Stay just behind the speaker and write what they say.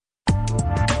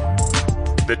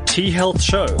The T-Health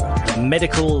Show, the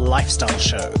medical lifestyle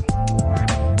show.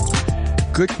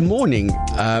 Good morning.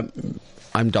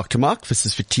 I'm Dr. Mark. This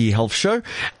is the T-Health Show.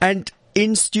 And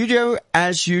in studio,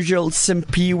 as usual,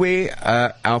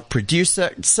 Simpiwe, our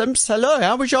producer. Sims, hello.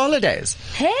 How was your holidays?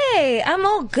 Hey, I'm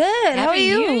all good. How are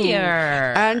you? Happy New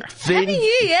Year. And then, Happy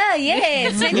New Year.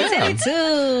 Yes,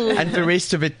 2022. and the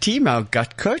rest of the team, our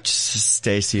gut coach,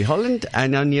 Stacey Holland,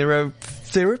 and our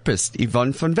neurotherapist,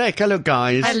 Yvonne van Wyk. Hello,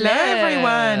 guys. Hello,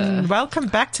 everyone. Welcome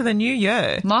back to the new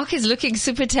year. Mark is looking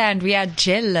super tanned. We are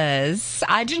jealous.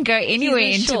 I didn't go anywhere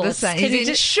He's in into the shorts. sun. Can He's you in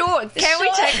just- shorts. Can we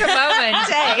take a moment?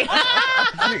 Hey?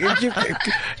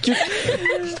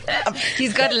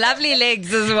 He's got lovely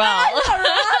legs as well.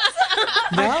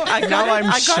 Now I'm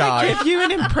I shy. gotta give you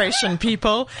an impression,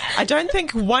 people. I don't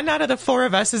think one out of the four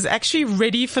of us is actually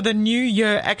ready for the new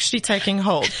year actually taking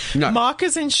hold. No. Mark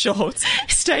is in shorts.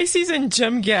 Stacey's in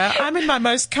gym gear. I'm in my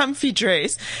most comfy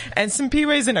dress, and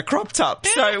Simpiwe's in a crop top.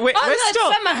 So we're That's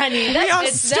still summer, honey. we are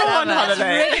still on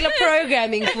holiday. Regular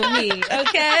programming for me,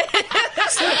 okay?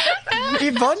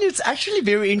 Yvonne, it's actually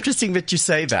very interesting that you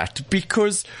say that,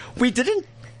 because we didn't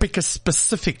pick a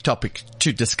specific topic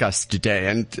to discuss today.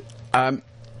 And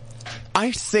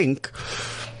I think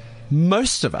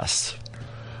most of us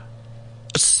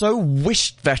so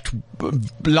wished that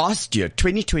last year,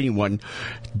 2021,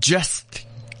 just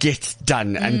get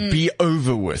done and be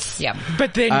over with. Yeah.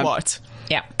 But then what?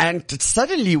 Yeah. And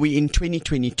suddenly we're in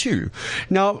 2022.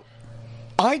 Now,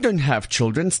 I don't have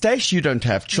children. Stace, you don't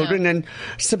have children. And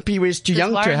Simpiwe is too young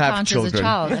to Warren have count children. As a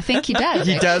child. I think he does.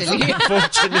 He does, actually.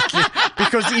 unfortunately,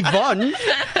 because Yvonne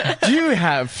do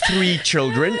have 3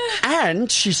 children,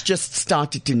 and she's just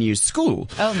started a new school.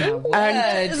 Oh my word.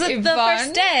 And Is it the Yvonne?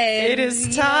 first day? It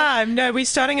is time. No, we're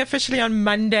starting officially on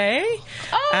Monday.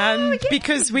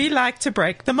 Because we like to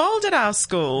break the mold at our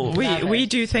school. We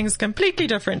do things completely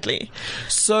differently.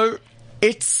 so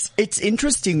it's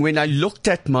interesting when I looked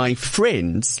at my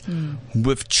friends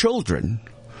with children.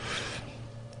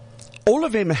 All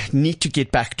of them need to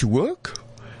get back to work,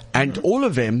 and all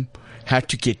of them had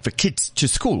to get the kids to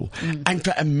school. And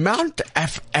the amount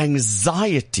of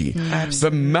anxiety, the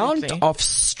amount of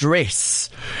stress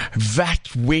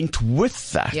that went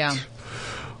with that Yeah.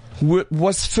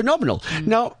 was phenomenal.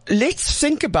 Now, let's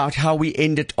think about how we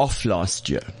ended off last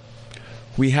year.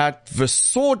 We had the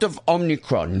sword of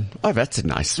Omicron. Oh, that's a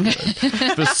nice word.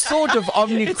 The sword of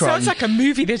Omicron. It sounds like a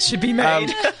movie that should be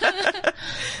made.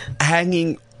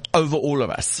 Hanging over all of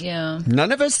us. Yeah.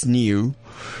 None of us knew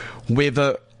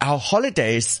whether our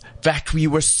holidays that we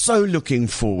were so looking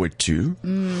forward to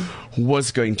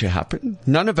was going to happen.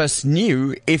 None of us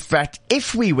knew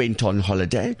if we went on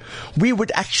holiday, we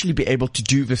would actually be able to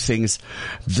do the things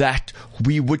that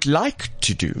we would like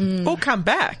to do. Or come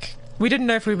back. We didn't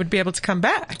know if we would be able to come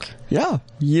back. Yeah.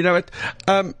 You know what?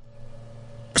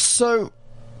 So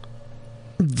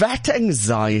that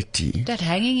anxiety That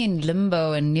hanging in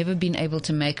limbo and never being able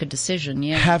to make a decision.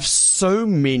 Yeah. have so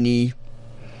many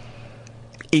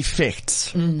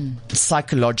effects,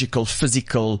 psychological,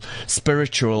 physical,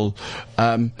 spiritual,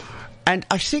 and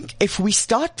I think if we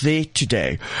start there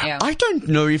today, Yeah. I don't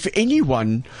know if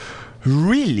anyone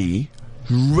really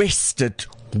rested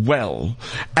well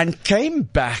and came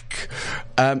back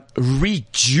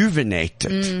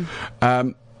rejuvenated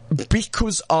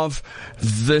because of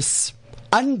this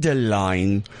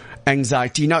underlying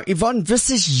anxiety. Now, Yvonne, this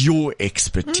is your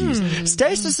expertise.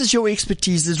 Stace, this is your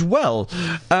expertise as well.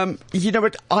 You know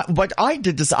what I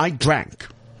did is I drank.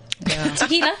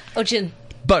 Tequila or gin?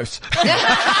 Both.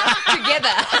 Together.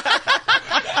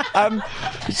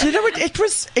 You know what? It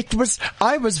was,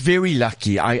 I was very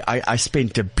lucky. I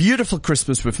spent a beautiful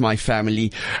Christmas with my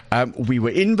family. We were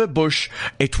in the bush.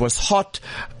 It was hot.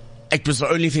 It was the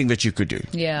only thing that you could do.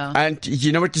 Yeah. And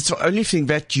you know what? It's the only thing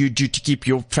that you do to keep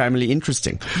your family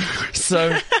interesting.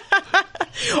 So.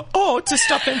 Or to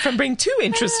stop them from being too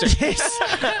interested. Yes.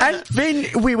 And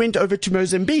then we went over to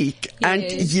Mozambique, and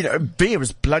you know, there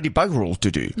was bloody bugger all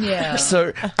to do. Yeah.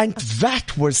 So, and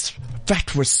that was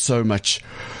so much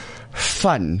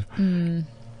fun.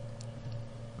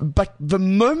 But the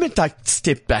moment I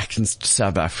stepped back into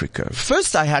South Africa,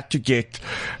 first I had to get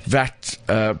that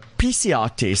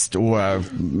PCR test or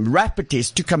rapid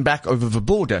test to come back over the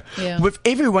border with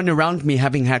everyone around me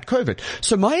having had COVID.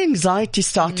 So my anxiety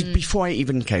started before I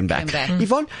even came back.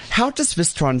 Yvonne, how does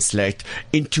this translate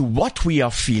into what we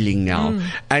are feeling now?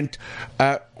 And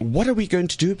what are we going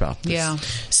to do about this? Yeah.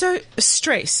 So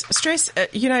stress,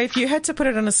 if you had to put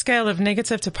it on a scale of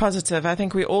negative to positive, I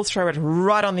think we all throw it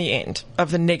right on the end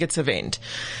of the negative end.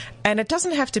 And it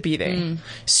doesn't have to be there.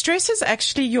 Stress is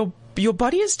actually your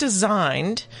body is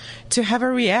designed to have a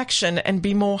reaction and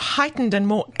be more heightened and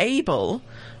more able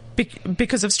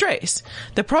because of stress.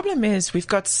 The problem is we've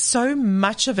got so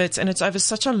much of it and it's over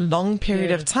such a long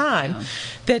period of time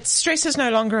that stress is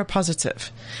no longer a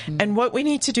positive. And what we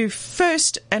need to do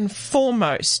first and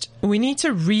foremost, we need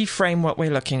to reframe what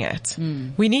we're looking at.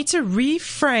 We need to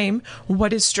reframe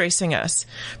what is stressing us,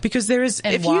 because there is,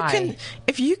 And if why?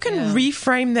 you can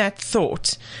reframe that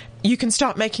thought, you can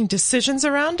start making decisions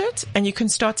around it, and you can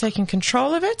start taking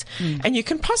control of it, and you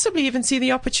can possibly even see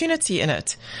the opportunity in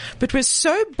it. But we're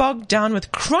so bogged down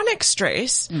with chronic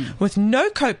stress, with no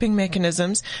coping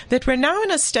mechanisms, that we're now in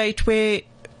a state where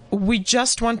we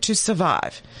just want to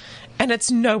survive. And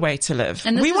it's no way to live.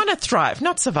 And this We is- want to thrive,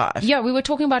 not survive. Yeah, we were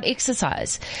talking about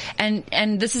exercise, and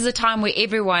this is a time where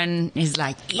everyone is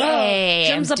like, "Yay,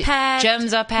 gyms are packed.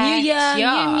 Gyms are packed. New year,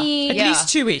 new me." At Yeah. least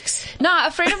 2 weeks. No,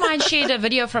 a friend of mine shared a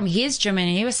video from his gym,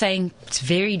 and he was saying it's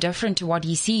very different to what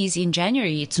he sees in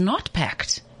January. It's not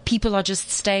packed. People are just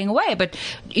staying away. But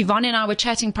Yvonne and I were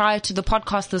chatting prior to the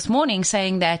podcast this morning,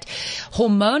 saying that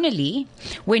hormonally,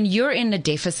 when you're in a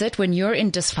deficit, when you're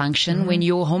in dysfunction, when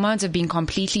your hormones have been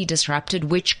completely disrupted,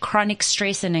 which chronic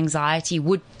stress and anxiety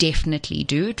would definitely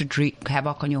do to wreak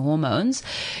havoc on your hormones,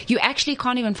 you actually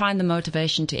can't even find the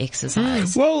motivation to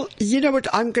exercise. Well, you know what?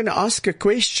 I'm going to ask a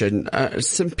question.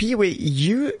 Simpiwe,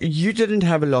 you didn't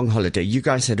have a long holiday. You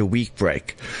guys had a week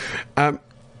break.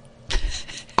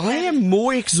 I am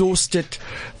more exhausted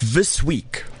this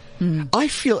week. I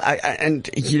feel, and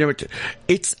you know what?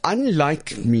 It's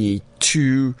unlike me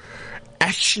to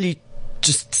actually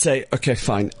just say, okay,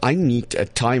 fine, I need a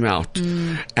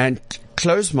timeout and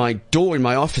close my door in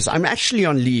my office. I'm actually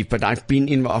on leave, but I've been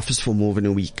in my office for more than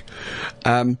a week.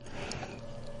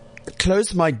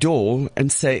 Close my door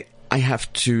and say, I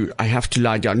have to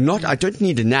lie down. I don't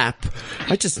need a nap.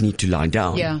 I just need to lie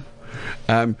down. Yeah.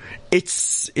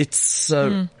 It's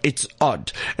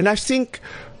odd. And I think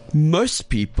most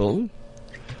people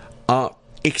are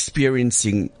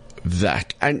experiencing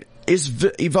that. And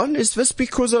Yvonne, is this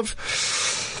because of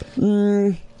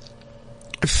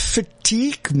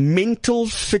fatigue, mental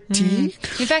fatigue?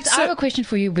 In fact, I have a question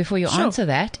for you before you answer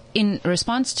that. In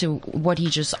response to what he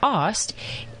just asked,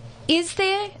 is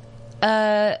there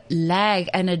a lag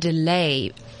and a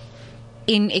delay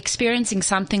in experiencing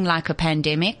something like a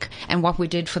pandemic and what we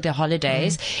did for the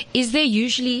holidays? Is there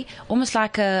usually almost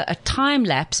like a time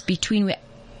lapse between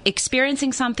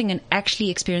experiencing something and actually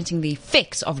experiencing the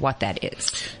effects of what that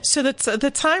is? So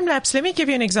the time lapse, let me give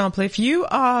you an example. If you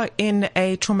are in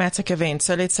a traumatic event,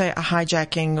 so let's say a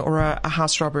hijacking or a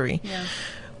house robbery,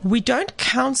 we don't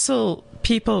counsel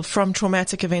people from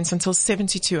traumatic events until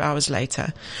 72 hours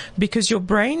later, because your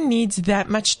brain needs that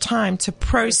much time to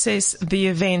process the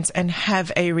event and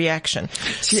have a reaction.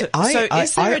 See, Is I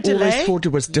there a delay? always thought it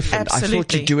was different. I thought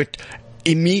Absolutely. you do it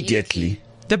immediately.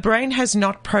 The brain has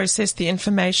not processed the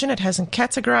information. It hasn't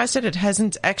categorized it. It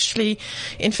hasn't actually,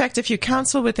 in fact, if you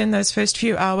counsel within those first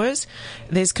few hours,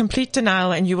 there's complete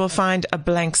denial and you will find a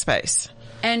blank space.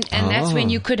 And that's when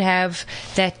you could have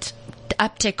that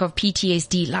uptick of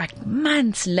PTSD like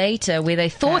months later, where they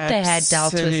thought they had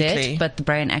dealt with Absolutely. it, but the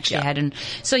brain actually hadn't.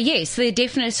 So yes, they're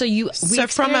definitely. So we're So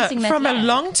from experiencing that a lag.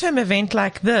 long-term event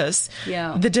like this,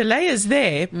 Yeah. the delay is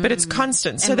there, but it's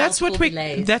constant. So And that's what multiple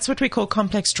delays. we call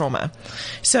complex trauma.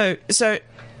 So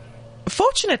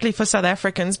fortunately for South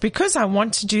Africans, because I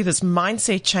want to do this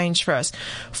mindset change for us,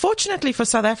 fortunately for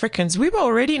South Africans, we were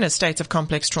already in a state of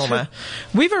complex trauma.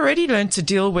 We've already learned to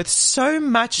deal with so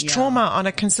much trauma on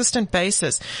a consistent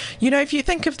basis. You know, if you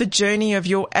think of the journey of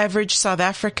your average South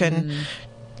African,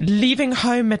 leaving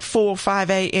home at 4 or 5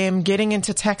 a.m., getting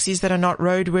into taxis that are not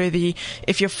roadworthy.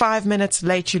 If you're 5 minutes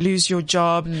late, you lose your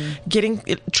job.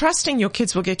 Trusting your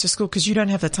kids will get to school because you don't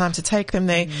have the time to take them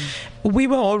there. We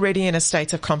were already in a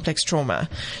state of complex trauma.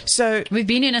 So We've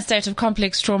been in a state of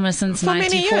complex trauma since for 94.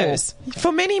 many years.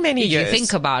 For many If you years.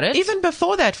 think about it. Even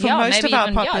before that, for Yeah, most maybe of our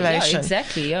even- yeah, population.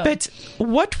 exactly, yeah. But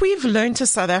what we've learned as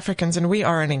South Africans, and we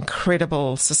are an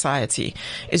incredible society,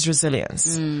 is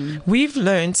resilience. We've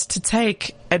learned to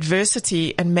take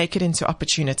adversity and make it into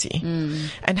opportunity.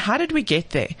 And how did we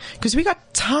get there? Because we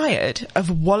got tired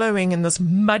of wallowing in this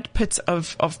mud pit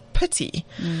of pity.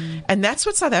 And that's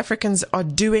what South Africans are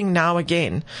doing now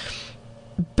again.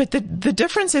 But the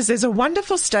difference is there's a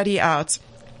wonderful study out.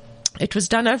 It was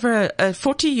done over a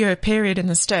 40-year period in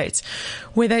the States,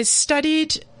 where they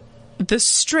studied the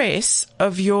stress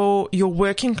of your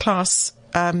working class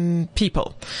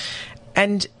people.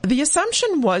 And the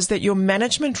assumption was that your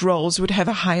management roles would have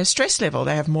a higher stress level.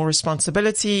 They have more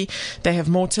responsibility. They have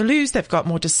more to lose. They've got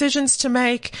more decisions to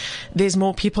make. There's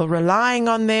more people relying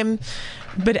on them.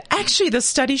 But actually, the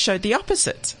study showed the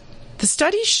opposite. The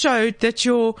study showed that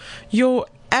your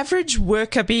average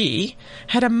worker bee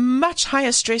had a much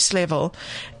higher stress level.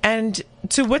 And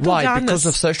to whittle Why? down Because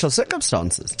of social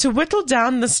circumstances. to whittle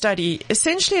down the study,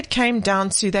 essentially it came down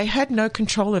to they had no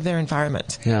control of their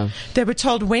environment. Yeah. They were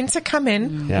told when to come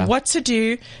in, Yeah. what to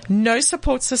do, no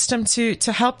support system to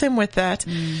help them with that.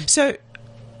 So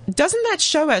doesn't that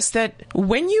show us that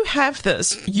when you have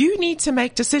this, you need to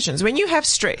make decisions? When you have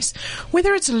stress,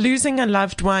 whether it's losing a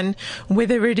loved one,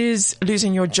 whether it is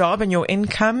losing your job and your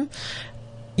income,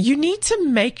 you need to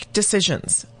make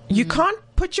decisions. You can't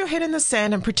put your head in the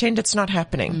sand and pretend it's not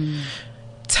happening.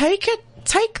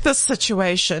 Take this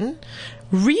situation,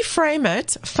 reframe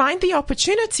it, find the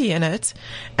opportunity in it,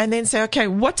 and then say, okay,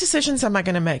 what decisions am I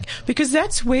going to make? Because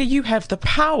that's where you have the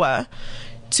power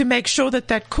to make sure that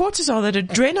cortisol, that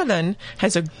adrenaline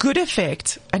has a good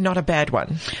effect and not a bad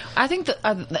one. I think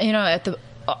that,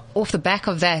 off the back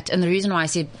of that, and the reason why I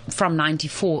said from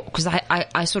 94, because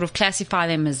I sort of classify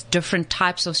them as different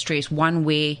types of stress. One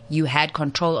where you had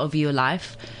control over your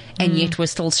life and yet were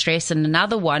still stressed, and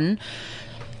another one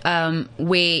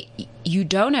where you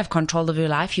don't have control of your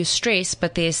life, you're stressed,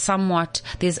 but there's almost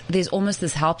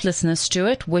this helplessness to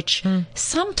it, which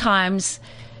sometimes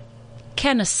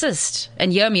can assist,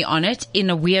 and hear me on it, in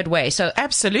a weird way. So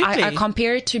Absolutely. I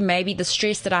compare it to maybe the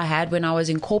stress that I had when I was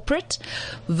in corporate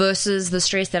versus the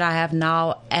stress that I have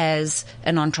now as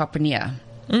an entrepreneur.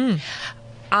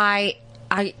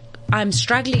 I'm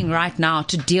struggling right now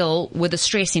to deal with the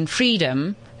stress in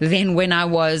freedom than when I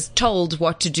was told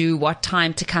what to do, what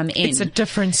time to come in. It's a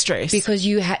different stress. Because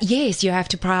you have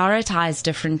to prioritize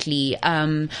differently.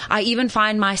 I even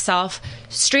find myself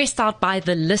stressed out by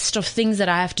the list of things that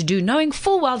I have to do, knowing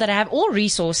full well that I have all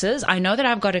resources. I know that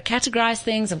I've got to categorize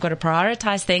things, I've got to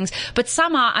prioritize things, but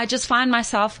somehow I just find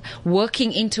myself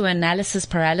working into analysis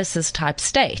paralysis type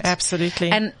state.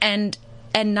 Absolutely.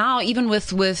 And now, even with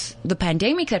the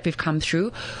pandemic that we've come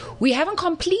through, we haven't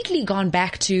completely gone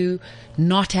back to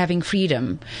not having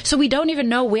freedom. So we don't even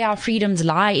know where our freedoms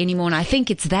lie anymore. And I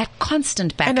think it's that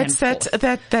constant back and it's forth.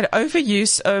 that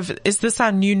overuse of, is this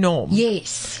our new norm?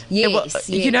 Yes.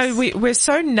 You know, we're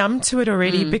so numb to it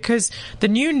already because the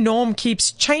new norm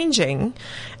keeps changing.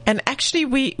 And actually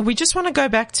we just want to go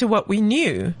back to what we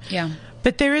knew. Yeah.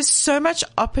 But there is so much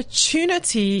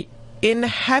opportunity in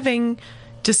having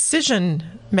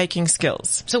decision-making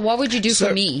skills. So what would you do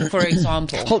for me, for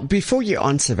example? Before you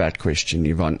answer that question,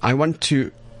 Yvonne, I want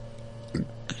to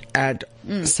add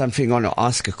something on or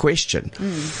ask a question.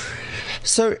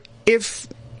 So if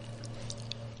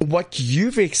what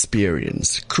you've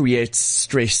experienced creates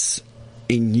stress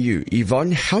in you,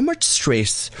 Yvonne, how much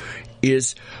stress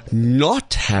is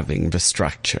not having the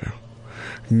structure,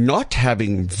 not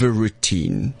having the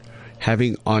routine,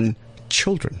 having on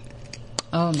children?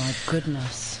 Oh my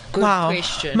goodness. Good Wow.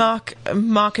 question.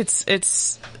 Mark,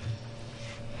 it's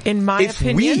in my If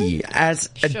opinion. we, as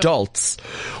adults,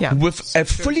 Yeah. with a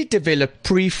fully developed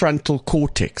prefrontal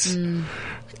cortex,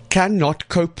 cannot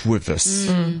cope with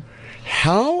this,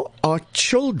 how are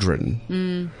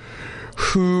children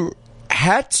who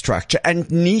had structure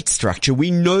and need structure, we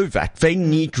know that they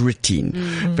need routine.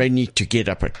 They need to get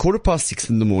up at 6:15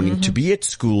 in the morning to be at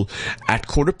school at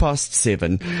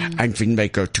 7:15, and then they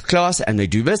go to class and they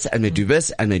do this and they do this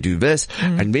and they do this,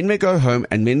 and then they go home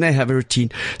and then they have a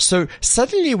routine. So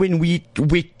suddenly when we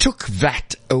took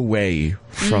that away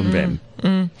from them,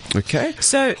 okay,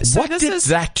 So what this did is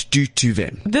that do to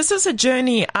them? this is a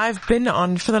journey I've been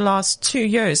on for the last 2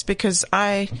 years because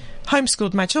I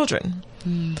homeschooled my children,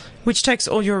 which takes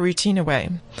all your routine away.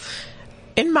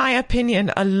 In my opinion,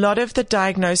 a lot of the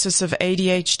diagnosis of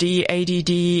ADHD,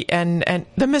 ADD, and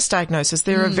the misdiagnosis,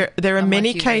 there are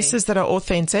many cases that are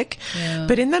authentic,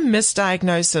 but in the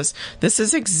misdiagnosis, this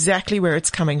is exactly where it's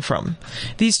coming from.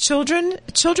 These children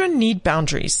need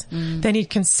boundaries. They need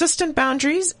consistent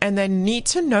boundaries, and they need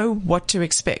to know what to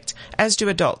expect, as do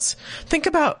adults. Think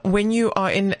about when you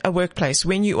are in a workplace,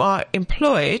 when you are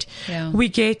employed, we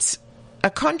get a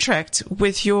contract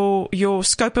with your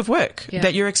scope of work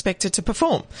that you're expected to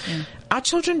perform. Our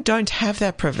children don't have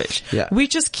that privilege. Yeah. We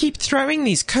just keep throwing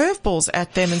these curveballs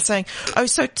at them and saying, oh,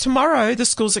 so tomorrow the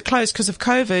schools are closed because of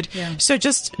COVID. So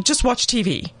just watch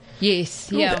TV. Yes.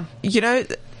 Yeah. You know,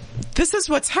 this is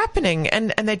what's happening,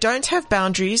 and they don't have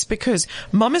boundaries because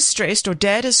mom is stressed or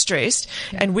dad is stressed,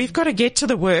 and we've got to get to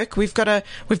the work. We've got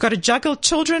to juggle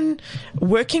children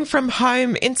working from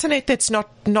home, internet that's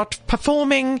not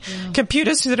performing,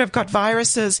 computers that have got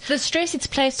viruses. The stress it's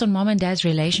placed on mom and dad's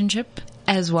relationship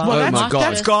as well. Well, Oh my God.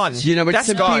 that's gone. You know,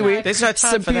 that's gone. There's no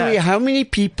time for that. How many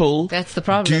people That's the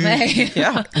problem,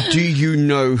 Yeah. do you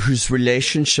know whose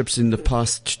relationships in the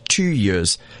past 2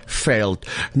 years failed?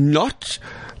 Not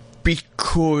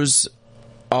because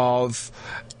of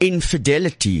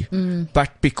infidelity, but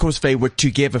because they were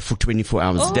together for 24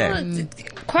 hours a day.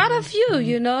 Quite a few,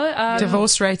 you know.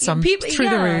 Divorce rates are through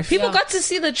the roof. People got to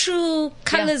see the true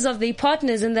colors of their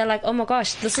partners, and they're like, oh my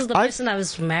gosh, this is the person I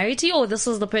was married to, or this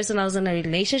is the person I was in a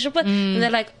relationship with. And they're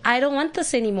like, I don't want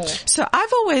this anymore. So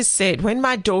I've always said, when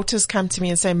my daughters come to me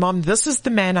and say, Mom, this is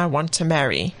the man I want to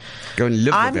marry, Go and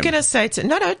live I'm with going them. to say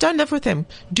no, don't live with him.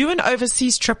 Do an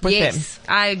overseas trip with him. Yes,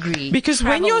 I agree. Because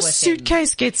when Travel your with him.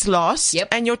 suitcase gets lost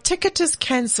and your ticket is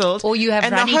cancelled, Or you have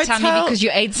and the runny tummy hotel- because you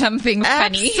ate something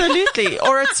funny. Absolutely.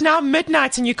 Or it's now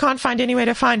midnight and you can't find anywhere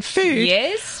to find food.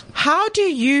 Yes. How do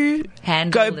you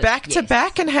Handle go this, back to yes.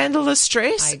 back and handle the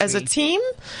stress I as a agree. team?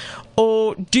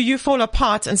 Or do you fall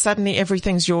apart and suddenly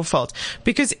everything's your fault?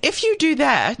 Because if you do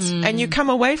that and you come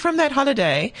away from that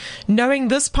holiday knowing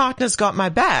this partner's got my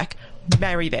back,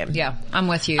 marry them. Yeah, I'm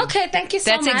with you. Okay, thank you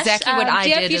so That's much. exactly what I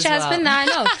dear did future as well. husband, now I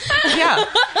know.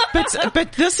 Yeah,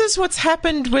 but this is what's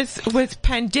happened with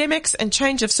pandemics and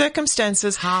change of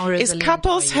circumstances. How is resilient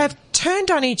couples are you? have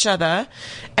turned on each other,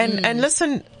 and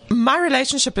listen. My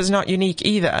relationship is not unique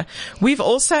either. We've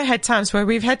also had times where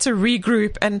we've had to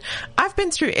regroup, and I've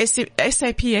been through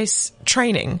SAPS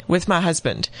training with my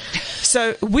husband.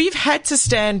 So we've had to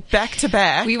stand back to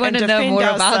back. We want and to know defend more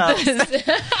ourselves. about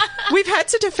this. We've had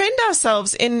to defend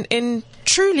ourselves in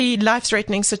truly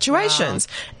life-threatening situations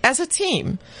as a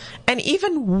team. And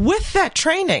even with that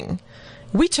training,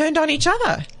 we turned on each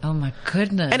other. Oh my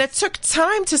goodness. And it took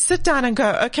time to sit down and go,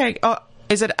 okay,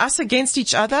 is it us against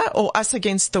each other or us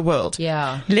against the world?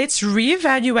 Yeah. Let's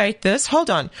reevaluate this. Hold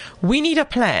on. We need a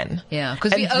plan. Yeah,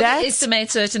 because we And that's-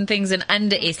 overestimate certain things and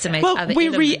underestimate Well, other we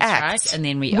elements, react. right? And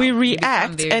then we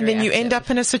react, become very and then you end reactive. up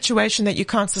in a situation that you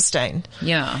can't sustain.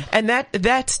 Yeah. And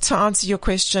that to answer your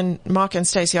question, Mark and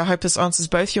Stacey, I hope this answers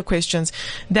both your questions.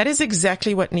 That is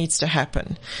exactly what needs to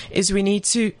happen. Is we need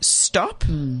to stop.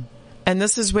 And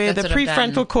this is where That's the what I've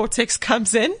prefrontal done. cortex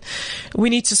comes in. We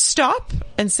need to stop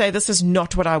and say, this is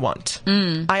not what I want.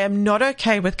 I am not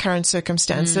okay with current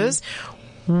circumstances.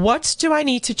 What do I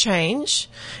need to change?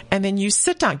 And then you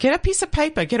sit down, get a piece of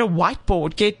paper, get a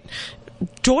whiteboard,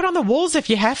 draw it on the walls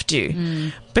if you have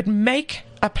to, but make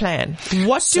a plan.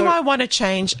 What do I want to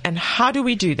change, and how do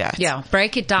we do that? Yeah,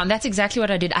 break it down. That's exactly what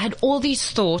I did. I had all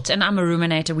these thoughts, and I'm a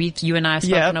ruminator. You and I have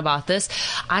spoken about this.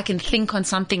 I can think on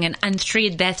something and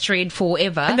unthread that thread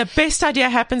forever. And the best idea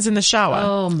happens in the shower.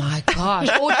 Oh my gosh.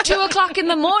 Or 2:00 in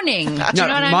the morning. Do you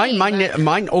know what I mean?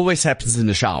 Mine always happens in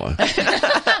the shower. Where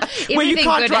you Everything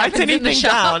can't good write happens in the anything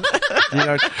shower. down. You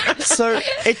know, so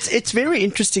it's very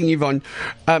interesting, Yvonne.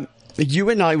 You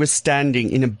and I were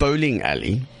standing in a bowling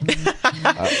alley,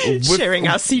 Sharing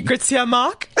our secrets here,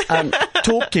 Mark.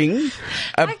 talking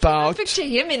I about. picture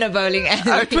him in a bowling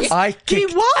alley. I kicked He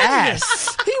won.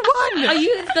 ass. He won. Are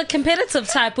you the competitive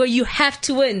type where you have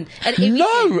to win at everything?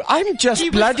 No, I'm just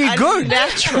bloody good.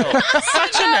 Natural.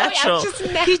 Such a natural.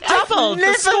 He doubled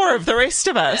the score of the rest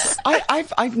of us.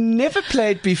 I've never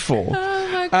played before. Oh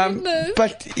my goodness.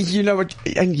 But you know what?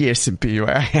 And yes, in PUA,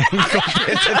 I am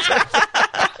competitive.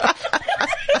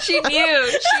 She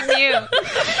knew.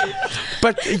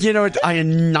 But you know what? I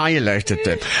annihilated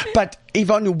them. But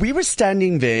Yvonne, we were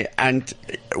standing there and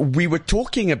we were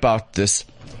talking about this.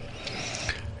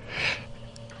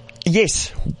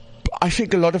 Yes, I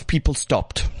think a lot of people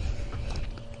stopped.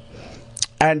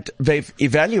 And they've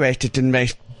evaluated and they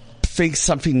think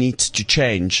something needs to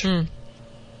change.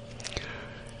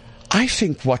 I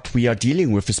think what we are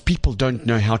dealing with is people don't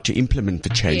know how to implement the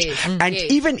change. Yes. And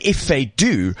even if they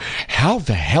do, how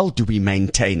the hell do we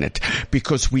maintain it?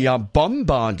 Because we are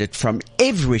bombarded from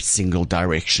every single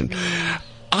direction.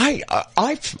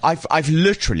 I've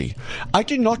literally, I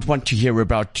do not want to hear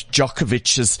about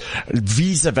Djokovic's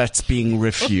visa that's being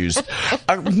refused.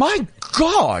 My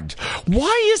God,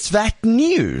 why is that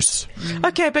news?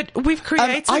 Okay, but we've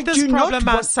created I this do not problem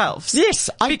want- ourselves. Yes,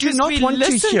 I do because not we want to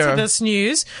listen hear- this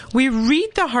news. We read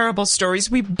the horrible stories.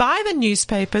 We buy the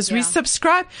newspapers. We Yeah.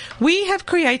 subscribe. We have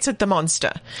created the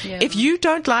monster. Yeah. If you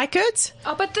don't like it,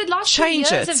 Oh, but the last 2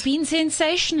 Change years it. have been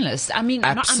sensationalist. I mean,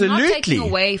 I'm not Absolutely. taking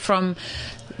away from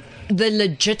the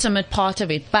legitimate part of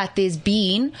it, but there's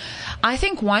been, I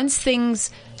think once things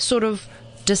sort of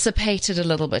dissipated a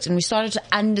little bit and we started to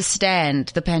understand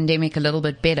the pandemic a little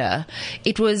bit better,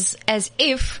 it was as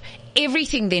if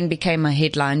everything then became a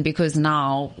headline, because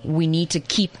now we need to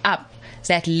keep up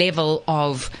that level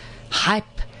of hype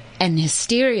and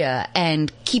hysteria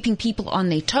and keeping people on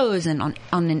their toes and on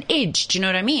an edge. Do you know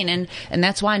what I mean? And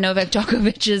that's why Novak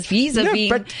Djokovic's visa being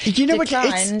but you know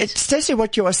declined. what? It's Stacey,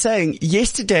 what you are saying.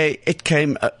 Yesterday, it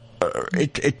came.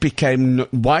 It became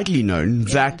widely known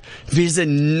that there's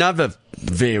another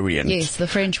variant. Yes, the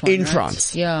French one in right?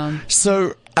 France. Yeah.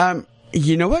 So,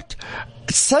 you know what?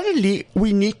 Suddenly,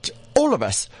 we need all of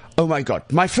us. Oh my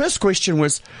God! My first question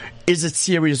was: is it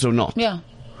serious or not? Yeah.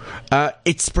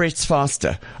 It spreads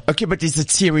faster. Okay, but is it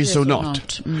serious or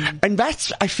not? Mm. And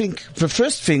that's, I think, the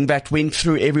first thing that went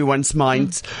through everyone's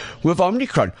minds with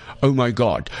Omicron. Oh my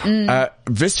God,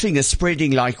 this thing is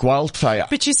spreading like wildfire.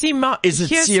 But you see, is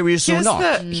it serious or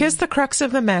not? Here's the crux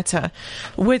of the matter.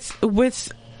 With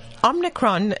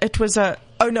Omicron, it was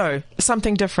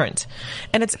something different.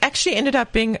 And it's actually ended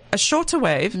up being a shorter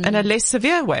wave and a less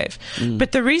severe wave.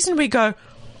 But the reason we go,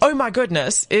 oh my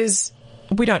goodness, is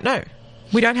we don't know.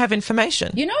 We don't have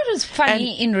information. You know what was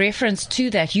funny in reference to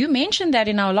that? You mentioned that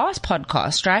in our last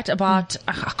podcast, right? About,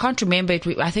 I can't remember it.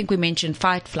 I think we mentioned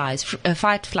fight, flight,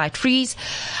 freeze.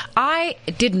 I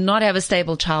did not have a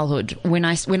stable childhood when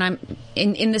I'm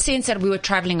in the sense that we were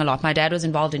traveling a lot. My dad was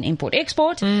involved in import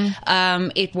export.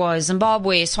 It was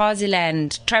Zimbabwe,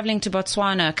 Swaziland, traveling to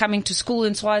Botswana, coming to school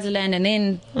in Swaziland, and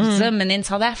then Zim, and then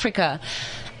South Africa.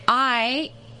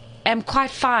 I am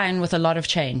quite fine with a lot of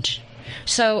change.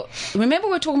 So remember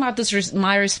we were talking about this,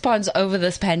 my response over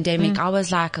this pandemic. I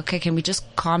was like, okay, can we just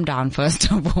calm down first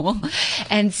of all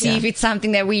and see if it's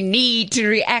something that we need to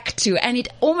react to? And it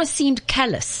almost seemed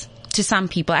callous to some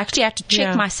people. I actually had to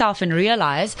check myself and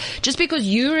realize just because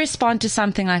you respond to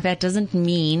something like that doesn't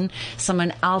mean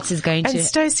someone else is going to. And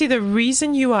Stacey, the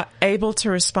reason you are able to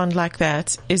respond like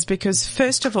that is because,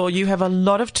 first of all, you have a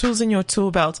lot of tools in your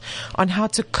tool belt on how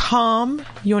to calm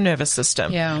your nervous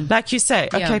system. Yeah. Like you say,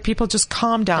 okay, people just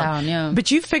calm down. But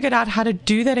you figured out how to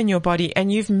do that in your body,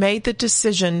 and you've made the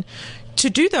decision to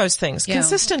do those things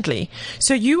consistently.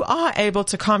 So you are able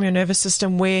to calm your nervous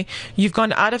system where you've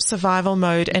gone out of survival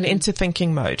mode and into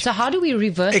thinking mode. So how do we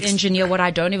reverse engineer what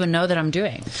I don't even know that I'm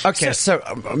doing? Okay, so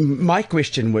my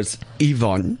question was,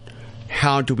 Yvonne,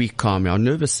 how do we calm our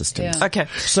nervous system? Yeah. Okay.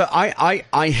 So I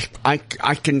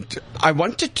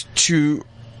wanted to,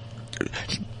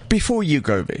 before you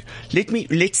go there,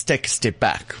 let's take a step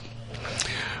back.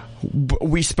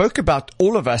 We spoke about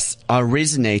all of us are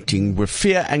resonating with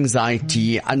fear,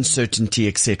 anxiety, uncertainty,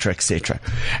 etc., etc.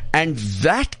 And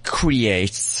that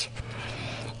creates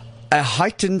a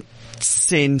heightened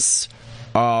sense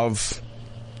of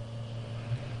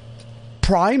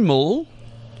primal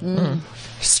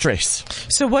stress.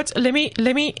 So let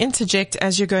me interject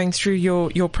as you're going through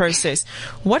your process.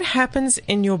 What happens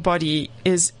in your body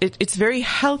is it's very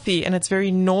healthy and it's very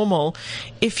normal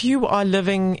if you are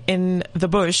living in the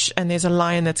bush and there's a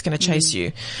lion that's going to chase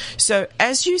you. So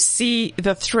as you see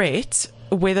the threat,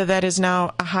 whether that is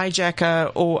now a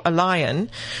hijacker or a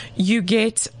lion, you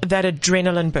get that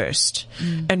adrenaline burst.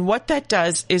 And what that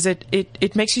does is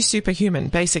it makes you superhuman,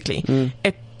 basically.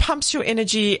 It pumps your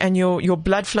energy and your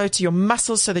blood flow to your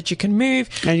muscles so that you can move.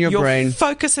 And your brain. Your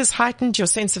focus is heightened. Your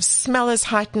sense of smell is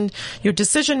heightened. Your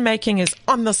decision making is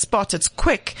on the spot. It's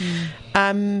quick.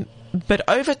 But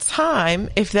over time,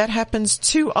 if that happens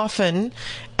too often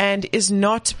and is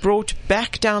not brought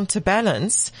back down to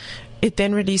balance, it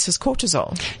then releases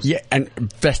cortisol. Yeah, and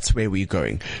that's where we're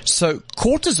going. So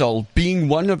cortisol being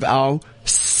one of our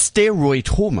steroid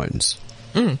hormones.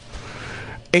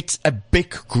 It's a big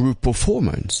group of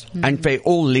hormones and they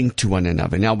all link to one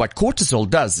another. Now, what cortisol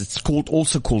does, it's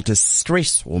also called a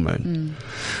stress hormone.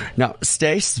 Now,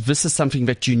 Stace, this is something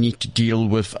that you need to deal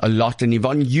with a lot. And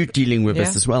Yvonne, you're dealing with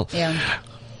this as well. Yeah.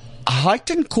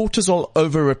 Heightened cortisol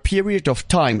over a period of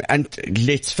time, and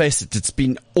let's face it, it's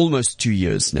been almost 2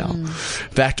 years now,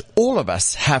 that all of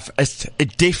us have a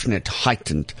definite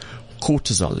heightened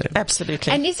cortisol level.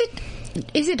 Absolutely. And is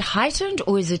it heightened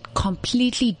or is it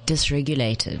completely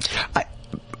dysregulated?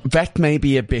 That may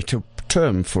be a better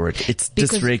term for it. It's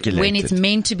because dysregulated. When it's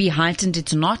meant to be heightened,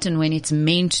 it's not. And when it's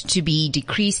meant to be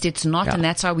decreased, it's not. Yeah. And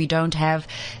that's why we don't have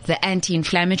the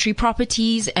anti-inflammatory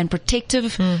properties and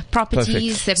protective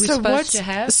properties that we're supposed to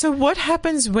have. So what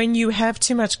happens when you have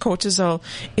too much cortisol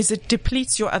is it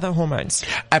depletes your other hormones.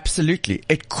 Absolutely.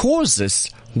 It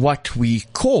causes what we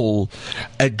call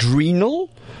adrenal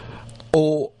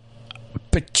or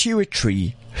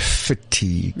pituitary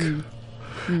fatigue.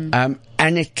 And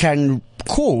it can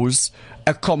cause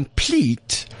a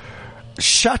complete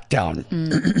shutdown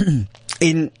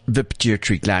in the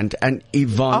pituitary gland, and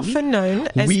Yvonne, Often known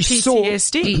as we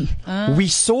PTSD. we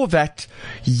saw that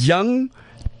young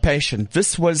patient.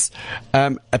 This was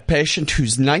a patient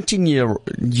who's 19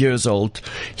 years old.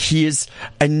 He is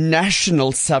a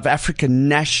South African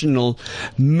national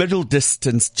middle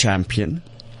distance champion.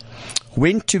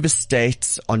 Went to the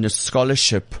States on a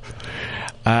scholarship,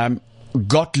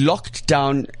 got locked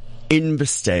down in the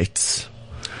States,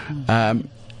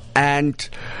 and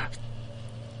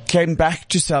came back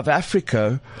to South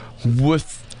Africa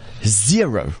with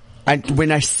zero. And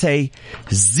when I say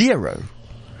zero,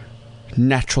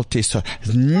 natural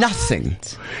testosterone, nothing.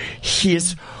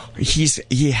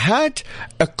 He had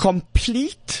a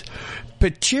complete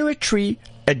pituitary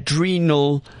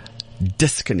adrenal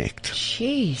disconnect.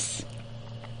 Jeez.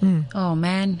 Oh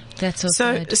man, that's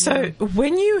So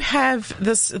when you have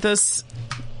this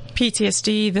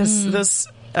PTSD, this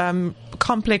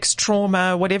complex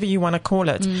trauma, whatever you want to call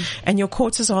it, and your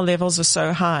cortisol levels are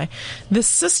so high, the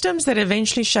systems that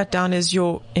eventually shut down is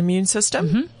your immune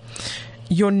system,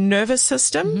 your nervous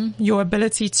system, your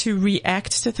ability to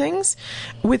react to things.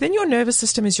 Within your nervous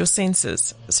system is your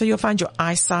senses. So you'll find your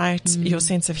eyesight, your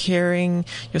sense of hearing,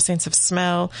 your sense of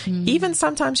smell, even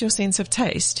sometimes your sense of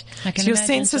taste. I can So your imagine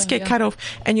senses so, get yeah. cut off,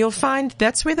 and you'll find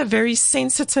that's where the very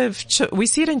sensitive, we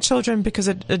see it in children because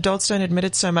adults don't admit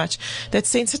it so much, that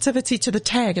sensitivity to the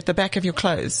tag at the back of your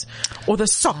clothes or the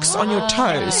socks on your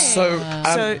toes.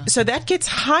 So that gets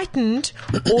heightened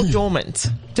or dormant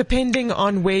depending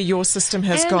on where your system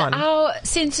has and gone. our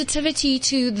sensitivity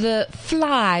to the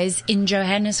flies in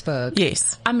Johannesburg.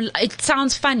 Yes. It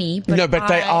sounds funny, but no, but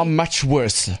they are much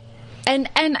worse. And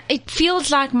it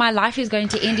feels like my life is going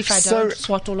to end if I So- don't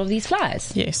swat all of these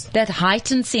flies. Yes. That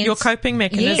heightened sense. Your coping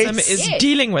mechanism Yes, is yes.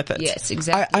 dealing with it. Yes,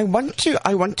 exactly. I want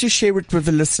to share it with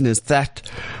the listeners that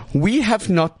we have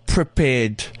not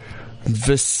prepared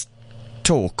this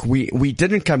talk. We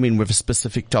didn't come in with a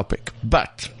specific topic,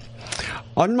 but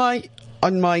on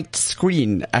my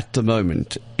screen at the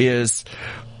moment is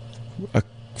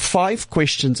 5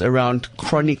 questions around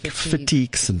chronic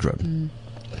fatigue syndrome.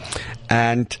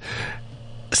 And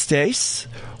Stace,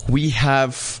 we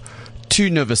have 2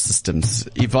 nervous systems.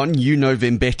 Yvonne, you know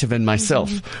them better than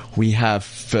myself. We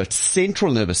have the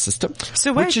central nervous system,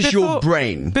 So wait, which is your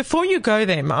brain. Before you go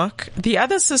there, Mark, the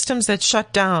other systems that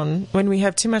shut down when we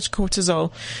have too much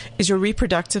cortisol is your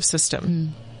reproductive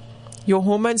system. Your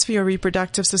hormones for your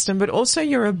reproductive system, but also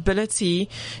your ability,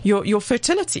 your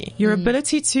fertility, your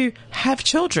ability to have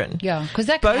children. Yeah, 'cause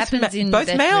that both happens in both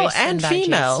that male rest and and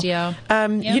female. digest, yeah.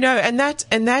 You know, and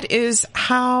that is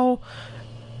how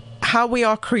we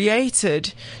are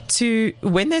created to,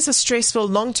 when there's a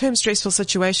long-term stressful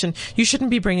situation, you shouldn't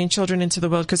be bringing children into the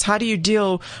world, because how do you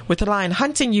deal with a lion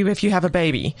hunting you if you have a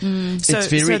baby? So, It's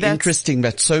very that's- interesting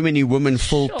that so many women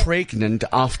fall pregnant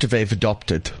after they've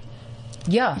adopted.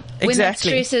 Yeah, when that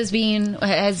Exactly.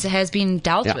 stress has been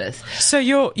dealt Yeah. with. So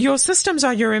your systems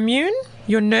are your immune,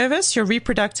 your nervous, your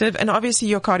reproductive, and obviously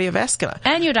your cardiovascular.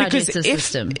 And your Because digestive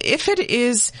system. If it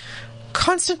is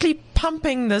constantly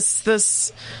pumping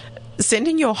this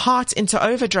sending your heart into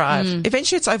overdrive,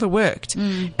 eventually it's overworked.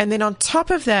 And then on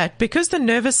top of that, because the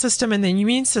nervous system and the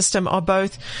immune system are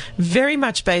both very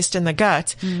much based in the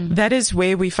gut, that is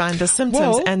where we find the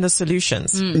symptoms Well- and the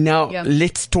solutions. Now, Yeah.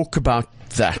 let's talk about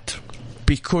that,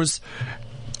 because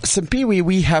Simpiwe,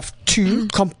 we have 2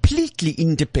 completely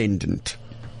independent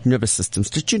nervous systems.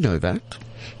 Did you know that?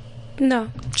 No.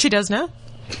 She does now.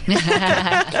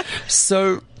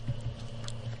 So,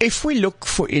 if we look,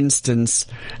 for instance,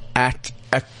 at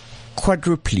a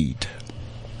quadruped,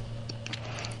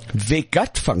 their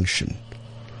gut function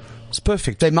is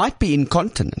perfect. They might be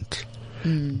incontinent,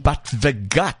 but the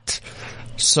gut,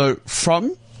 so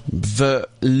from the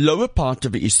lower part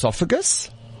of the esophagus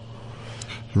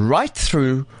right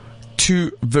through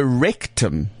to the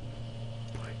rectum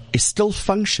is still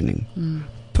functioning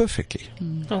perfectly.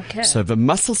 Okay. So the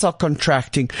muscles are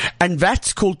contracting, and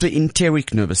that's called the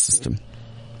enteric nervous system.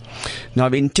 Now,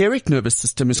 the enteric nervous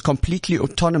system is completely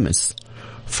autonomous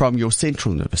from your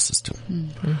central nervous system.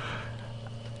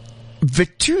 The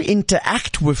 2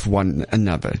 interact with one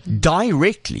another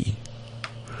directly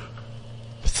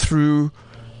through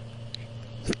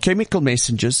chemical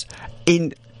messengers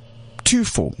in 2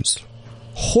 forms: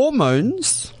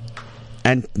 hormones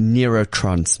and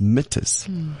neurotransmitters.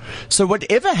 So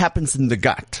whatever happens in the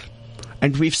gut,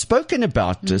 and we've spoken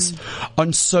about this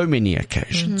on so many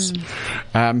occasions,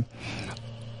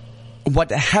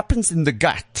 what happens in the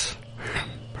gut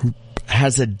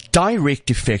has a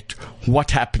direct effect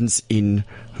what happens in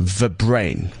the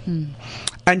brain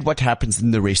and what happens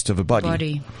in the rest of the body.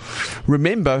 Body.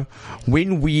 Remember,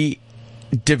 when we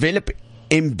develop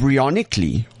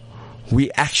embryonically,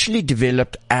 we actually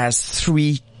developed as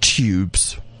 3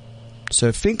 tubes.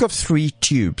 So think of 3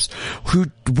 tubes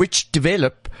which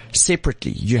develop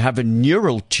separately. You have a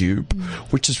neural tube,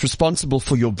 which is responsible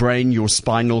for your brain, your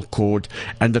spinal cord,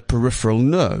 and the peripheral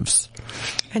nerves.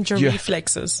 And your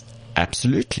reflexes.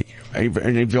 Absolutely.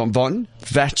 And Yvonne,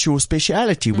 that's your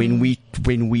speciality. When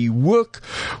we work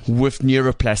with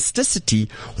neuroplasticity,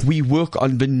 we work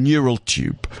on the neural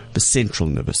tube, the central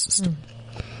nervous system.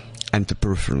 And the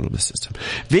peripheral nervous system.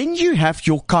 Then you have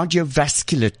your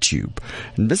cardiovascular tube,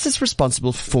 and this is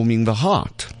responsible for forming the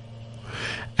heart.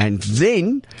 And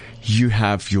then you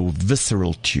have your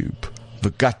visceral tube,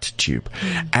 the gut tube,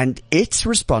 and it's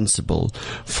responsible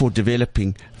for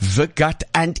developing the gut,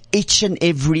 and each and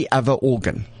every other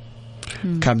organ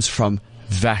comes from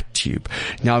that tube.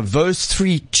 Now, those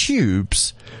 3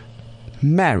 tubes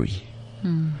marry.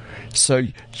 So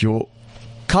your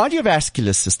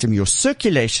cardiovascular system, your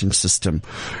circulation system,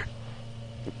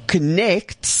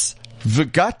 connects the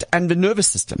gut and the nervous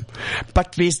system.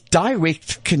 But there's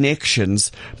direct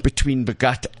connections between the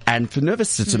gut and the nervous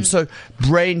system. So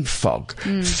brain fog,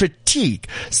 fatigue,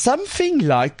 something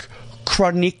like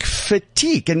chronic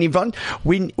fatigue. And Yvonne,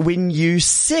 when you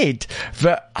said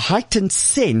the heightened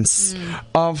sense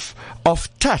of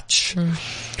touch,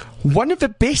 one of the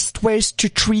best ways to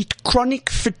treat chronic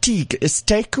fatigue is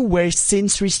take away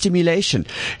sensory stimulation.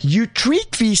 You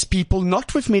treat these people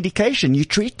not with medication. You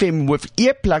treat them with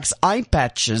earplugs, eye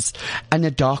patches, and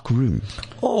a dark room.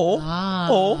 Or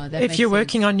if you're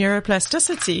working on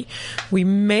neuroplasticity, we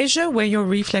measure where your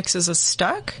reflexes are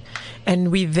stuck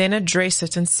and we then address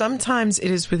it. And sometimes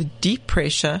it is with deep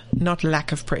pressure, not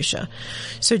lack of pressure.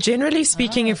 So generally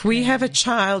speaking, if we have a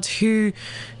child who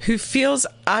feels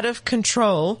out of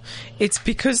control, it's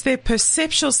because their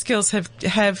perceptual skills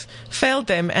have failed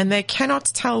them and they cannot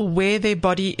tell where their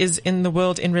body is in the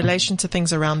world in relation to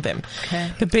things around them.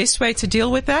 Okay. The best way to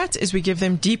deal with that is we give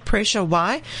them deep pressure.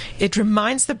 Why? It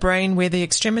reminds the brain where the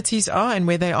extremities are and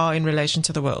where they are in relation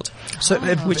to the world. So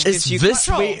Which is gives you this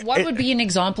control. where What would be an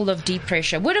example of deep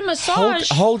pressure? Would a massage?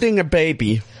 holding a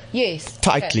baby Yes.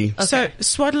 tightly? Okay. So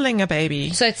swaddling a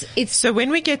baby. So it's So when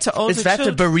we get to older Is that a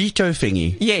children, burrito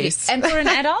thingy? yes. and for an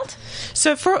adult?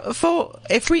 So for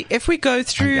if we go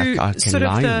through I can sort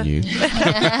of lie the on you.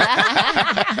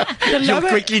 the You'll lower,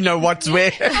 quickly know what's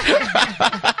where.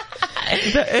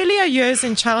 the earlier years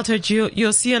in childhood,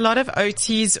 you'll see a lot of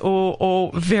OTs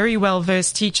or very well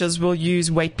versed teachers will use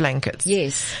weight blankets.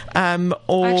 Yes. Or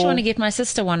I actually want to get my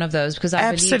sister one of those because I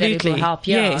absolutely believe that it will help.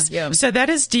 Yeah. Yes. Yeah. So that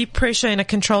is deep pressure in a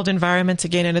controlled environment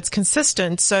again, and it's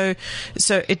consistent. So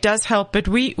it does help. But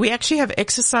we actually have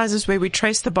exercises where we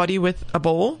trace the body with a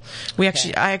ball. I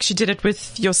actually did it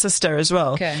with your sister as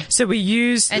well. Okay. So we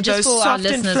use And those just for our soft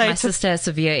listeners, my inflated. sister has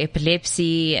severe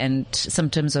epilepsy and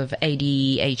symptoms of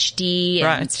ADHD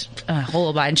Right. and a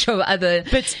whole bunch of other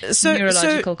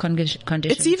neurological conditions.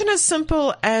 It's even as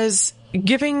simple as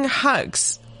giving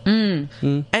hugs. And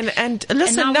and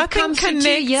listen, now nothing it comes to 2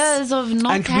 connects. years of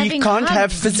not And having we can't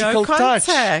have hugs. physical No touch.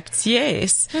 contact.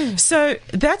 Yes. So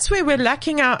that's where we're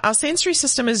lacking. Our sensory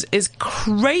system is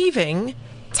craving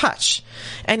touch.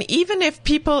 And even if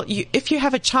if you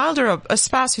have a child or a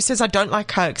spouse who says, I don't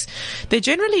like hugs, they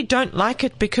generally don't like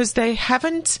it because they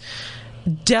haven't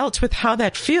dealt with how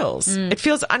that feels. It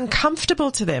feels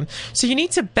uncomfortable to them. So you need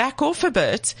to back off a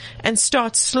bit and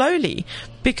start slowly,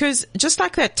 because just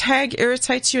like that tag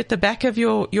irritates you at the back of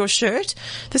your shirt,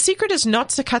 the secret is not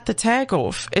to cut the tag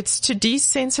off. It's to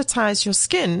desensitize your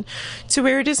skin to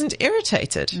where it isn't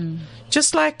irritated.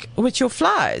 Just like with your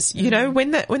flies, you know, when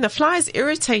the flies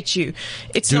irritate you,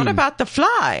 it's not about the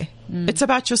fly. It's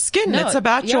about your skin. No, it's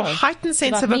about your yeah. heightened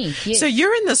sense About of me, yes. So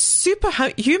you're in the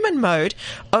superhuman mode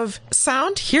of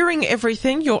sound, hearing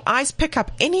everything. Your eyes pick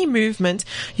up any movement.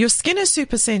 Your skin is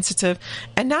super sensitive.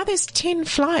 And now there's 10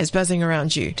 flies buzzing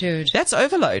around you. Dude. That's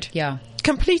overload. Yeah.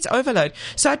 Complete overload.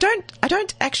 So I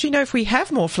don't actually know if we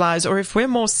have more flies or if we're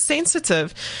more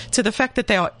sensitive to the fact that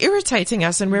they are irritating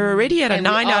us and we're already at a And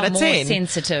 9 we out are of more 10.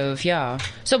 sensitive, yeah.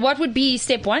 So what would be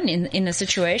step 1 in a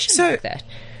situation So- like that?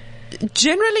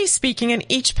 Generally speaking, and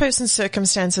each person's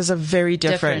circumstances are very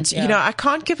different. Different, yeah. You know, I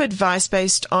can't give advice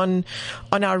based on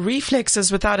our reflexes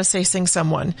without assessing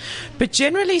someone. But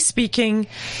generally speaking,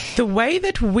 the way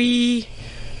that we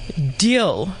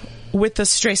deal with the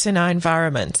stress in our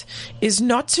environment is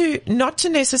not to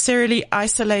necessarily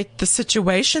isolate the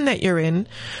situation that you're in,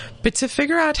 but to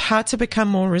figure out how to become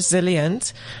more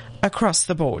resilient across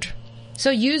the board. So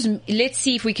let's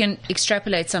see if we can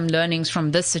extrapolate some learnings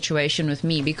from this situation with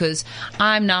me, because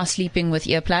I'm now sleeping with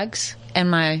earplugs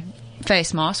and my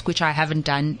face mask, which I haven't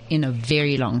done in a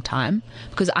very long time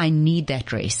because I need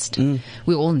that rest.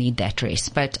 We all need that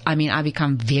rest. But I mean, I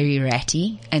become very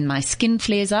ratty and my skin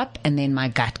flares up and then my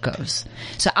gut goes.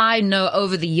 So I know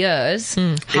over the years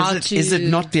how Is it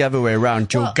not the other way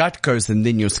around? Your gut goes and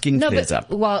then your skin flares up.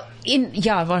 Well,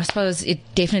 I suppose it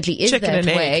definitely is Chicken that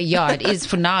and way. egg. Yeah, it is.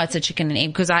 For now, it's a chicken and egg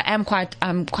because I'm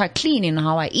quite clean in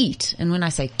how I eat. And when I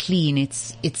say clean,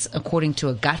 it's according to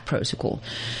a gut protocol.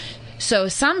 So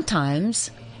sometimes,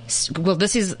 well,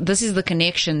 this is the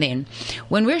connection then.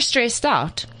 When we're stressed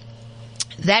out,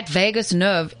 that vagus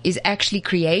nerve is actually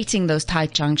creating those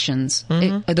tight junctions,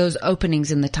 those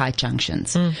openings in the tight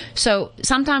junctions. So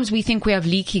sometimes we think we have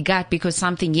leaky gut because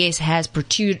something, has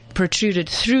protruded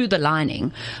through the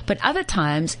lining. But other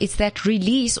times it's that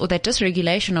release or that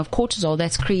dysregulation of cortisol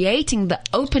that's creating the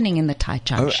opening in the tight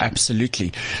junction. Oh,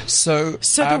 absolutely. So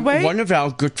the way- one of our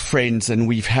good friends, and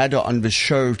we've had her on the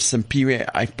show, Sampiwe,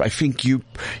 I think you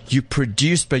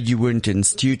produced, but you weren't in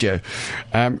studio,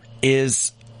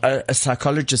 is a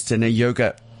psychologist and a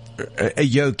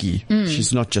yogi.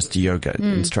 She's not just a yoga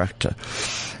instructor.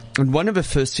 And one of the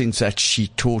first things that she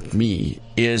taught me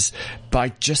is by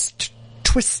just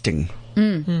twisting.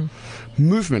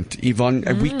 Movement, Yvonne.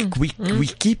 We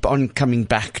keep on coming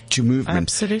back to movement.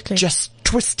 Absolutely. Just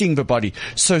twisting the body.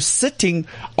 So sitting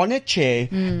on a chair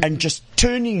and just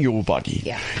turning your body.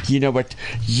 Yeah. You know what?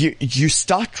 You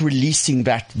start releasing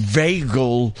that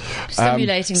vagal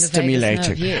Stimulating the vagus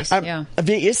nerve, yes.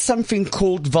 There is something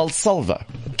called Valsalva.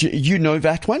 Do you know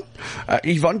that one?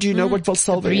 Yvonne, do you know what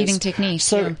Valsalva is? Breathing technique.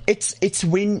 So it's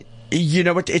when, you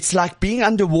know what, it's like being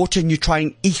underwater and you try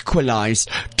and equalize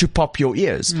to pop your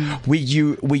ears. Where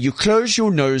you close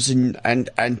your nose and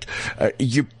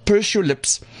you purse your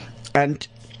lips and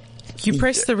You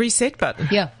press the reset button.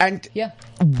 Yeah. And Yeah.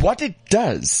 what it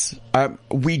does,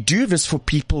 we do this for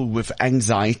people with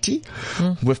anxiety,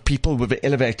 with people with an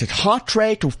elevated heart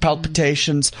rate, with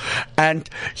palpitations, and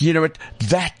you know what,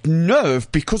 that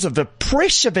nerve, because of the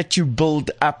pressure that you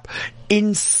build up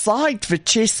inside the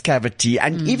chest cavity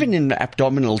and even in the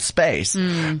abdominal space,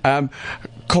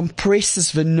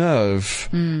 compresses the nerve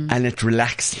and it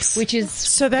relaxes. Which is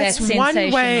So that's that one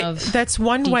sensation way. of That's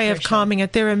one way of depression. calming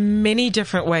it. There are many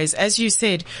different ways, as you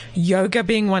said, yoga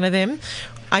being one of them.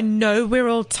 I know we're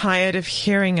all tired of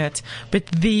hearing it, but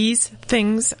these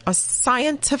things are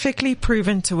scientifically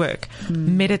proven to work.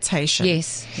 Meditation.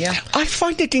 Yes. Yeah. I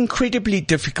find it incredibly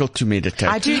difficult to meditate.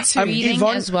 I do too. Breathing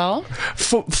Yvonne, as well.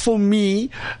 For me,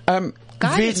 Guided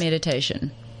there's-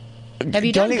 meditation. Have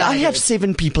you done darling, I have guided?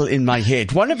 7 people in my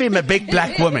head. One of them a big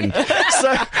black woman.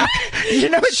 So, you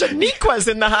know, Shaniqua's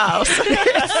in the house.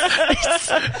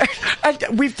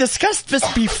 and we've discussed this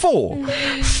before.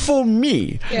 For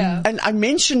me, and I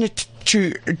mentioned it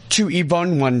to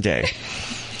Yvonne one day.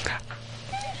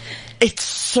 It's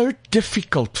so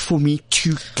difficult for me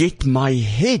to get my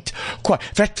head quiet,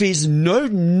 that there's no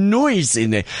noise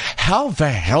in there. How the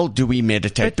hell do we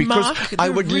meditate? But Because Mark, I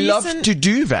the would love reason- to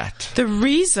do that. The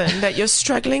reason that you're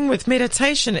struggling with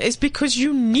meditation is because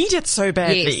you need it so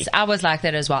badly. Yes, I was like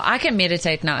that as well. I can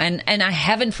meditate now, and I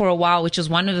haven't for a while, which is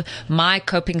one of my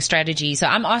coping strategies. So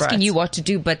I'm asking Right. you what to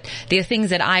do, but there are things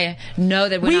that I know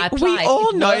that when We I apply, all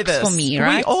it know works this. for me,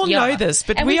 right? We all Yeah. know this,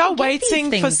 but And we are forget these waiting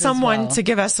for things as someone well. to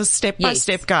give us a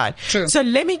step-by-step Yes. guide. True. So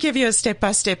let me give you a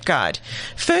step-by-step guide.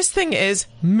 First thing is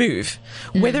move.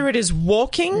 Whether it is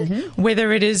walking,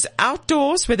 whether it is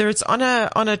outdoors, whether it's on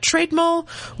a treadmill,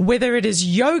 whether it is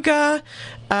yoga,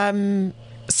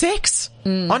 sex.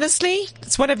 Honestly,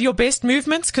 it's one of your best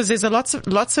movements because there's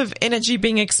lots of energy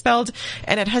being expelled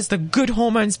and it has the good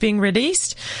hormones being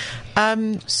released.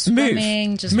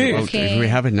 Swimming, move. just move. walking. We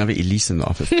have another Elise in the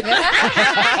office.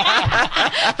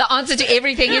 The answer to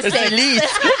everything is sex.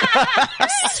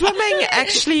 Swimming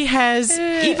actually has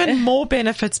even more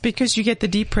benefits because you get the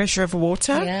deep pressure of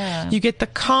water. Yeah. You get the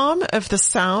calm of the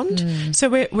sound. So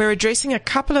we're addressing a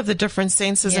couple of the different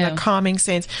senses in Yeah. a calming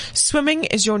sense. Swimming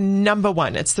is your number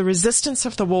one. It's the resistance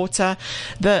of the water,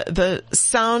 the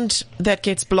sound that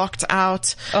gets blocked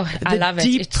out. Oh, I the love it.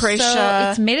 deep It's pressure.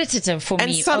 it's meditative for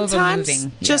and me. sometimes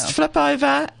Overmoving. just Yeah. flip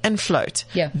over and float.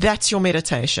 Yeah. That's your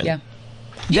meditation. Yeah.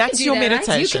 That's Do your that, right?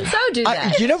 meditation. You can so do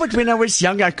that. You know what? When I was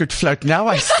young, I could float. Now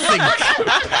I sink.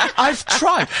 I've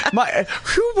tried.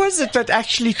 Who was it that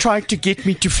actually tried to get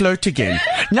me to float again?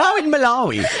 Now in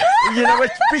Malawi, you know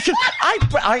what?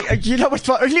 Because you know what?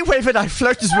 The only way that I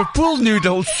float is with pool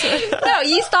noodles. No,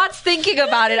 he starts thinking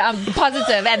about it. I'm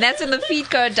positive, and that's when the feet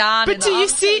go down. But and do the you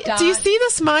arms see? go down. Do you see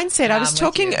this mindset? I Yeah, was I'm with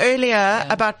talking you. earlier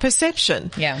about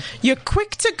perception. Yeah. You're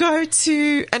quick to go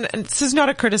to, and this is not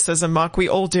a criticism, Mark. We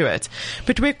all do it,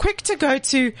 but we're quick to go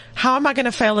to, how am I going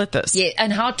to fail at this? Yeah,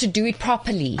 and how to do it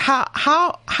properly.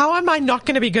 How am I not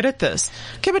going to be good at this?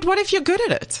 Okay, but what if you're good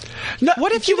at it? No,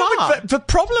 What if you know are? what, the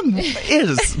problem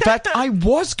is that I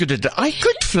was good at it. I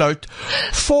could float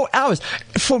 4 hours.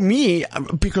 For me,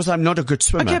 because I'm not a good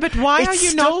swimmer. Okay, but why it's are you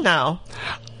still- not now?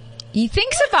 He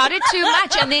thinks about it too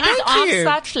much, and then his Thank arms you.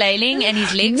 start flailing and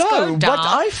his legs go No, down. what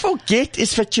I forget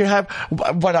is that you have,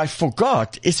 what I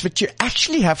forgot is that you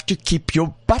actually have to keep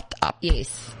your butt up.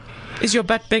 Yes. Is your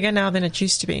butt bigger now than it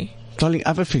used to be? Darling,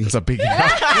 other things are big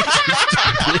enough.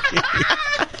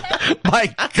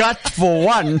 My gut, for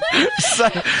one. So,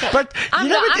 but I'm,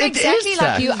 you know, I'm it exactly is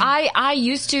like that.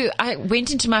 you. I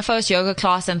went into my first yoga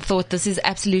class and thought, this is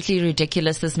absolutely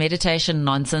ridiculous, this meditation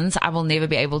nonsense. I will never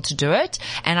be able to do it.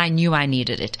 And I knew I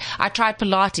needed it. I tried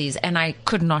Pilates and I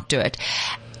could not do it.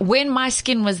 When my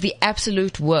skin was the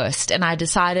absolute worst and I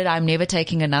decided I'm never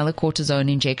taking another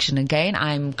cortisone injection again,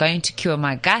 I'm going to cure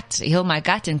my gut, heal my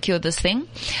gut and cure this thing.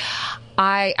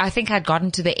 I think I'd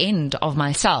gotten to the end of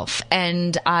myself,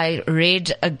 and I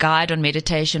read a guide on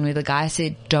meditation where the guy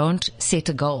said, don't set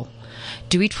a goal.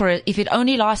 Do it if it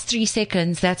only lasts 3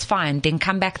 seconds, that's fine. Then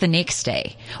come back the next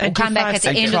day, or And do come back 5 at the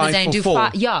seconds. end of the try day and for do 4.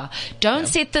 5. Yeah. Don't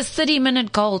set this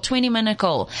 30-minute goal, 20-minute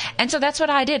goal. And so that's what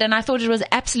I did. And I thought it was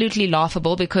absolutely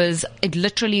laughable because it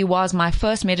literally was my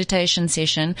first meditation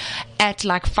session. At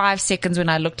like 5 seconds when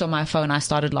I looked on my phone, I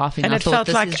started laughing. And I it thought, felt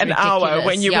this like is an hour ridiculous.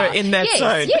 when you were in that yes,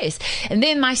 zone. Yes. And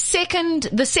then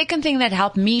the second thing that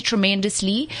helped me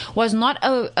tremendously was not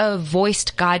a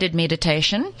voiced guided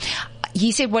meditation.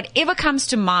 He said, whatever comes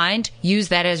to mind, use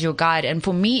that as your guide. And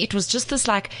for me, it was just this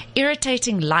like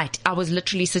irritating light. I was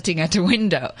literally sitting at a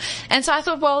window. And so I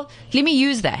thought, well, let me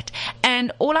use that.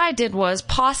 And all I did was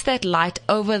pass that light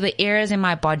over the areas in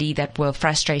my body that were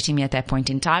frustrating me at that point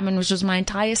in time, and which was my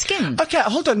entire skin. Okay,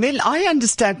 hold on. Then I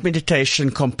understand meditation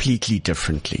completely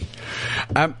differently.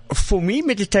 For me,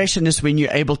 meditation is when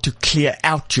you're able to clear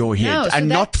out your head No, so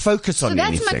and that- not focus on So that's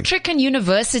anything. matric in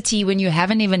university when you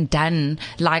haven't even done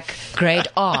like grade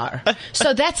R.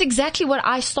 So that's exactly what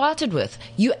I started with.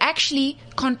 You actually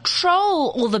control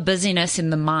all the busyness in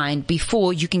the mind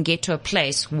before you can get to a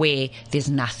place where there's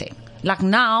nothing. Like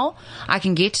now, I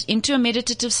can get into a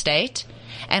meditative state,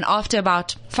 and after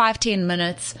about 5-10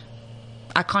 minutes,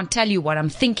 I can't tell you what I'm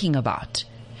thinking about.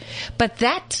 But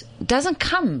that doesn't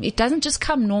come. It doesn't just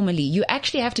come normally. You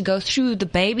actually have to go through the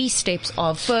baby steps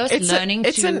of first learning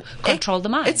to control the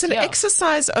mind. It's an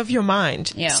exercise of your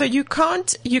mind. Yeah. So you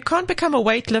can't become a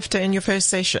weightlifter in your first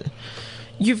session.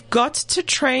 You've got to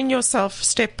train yourself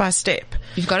step by step.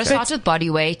 You've got to start with body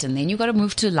weight, and then you've got to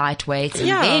move to lightweight, and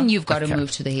Yeah. then you've got to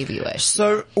move to the heavyweight.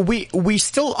 So we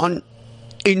still on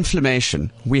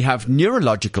inflammation. We have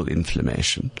neurological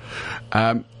inflammation,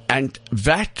 and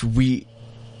that we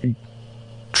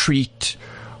treat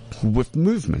with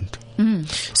movement.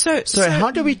 So So how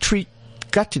do we treat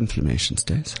gut inflammation,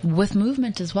 Stace? With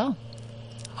movement as well.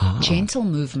 Gentle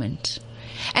movement.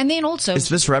 And then also, Is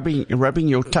this rubbing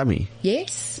your tummy?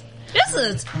 yes, Is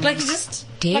it? Like just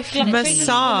definitely.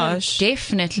 massage.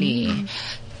 Definitely.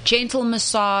 Gentle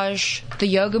massage. The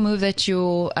yoga move that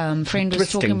your friend was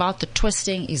Twisting. talking about, the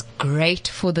twisting, is great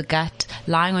for the gut.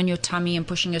 Lying on your tummy and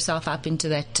pushing yourself up into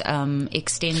that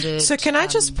extended. So can I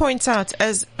just point out,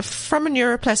 as from a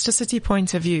neuroplasticity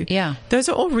point of view, Yeah. those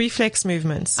are all reflex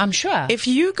movements. I'm sure. If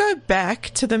you go back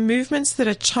to the movements that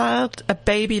a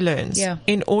baby learns Yeah.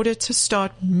 in order to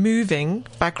start moving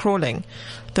by crawling,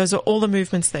 those are all the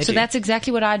movements they do. So that's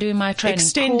exactly what I do in my training.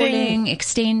 Extending. Crawling,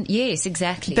 extend. Yes,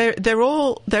 exactly. They're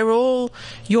all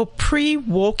your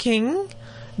pre-walking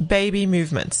baby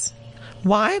movements.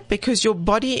 Why? Because your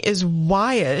body is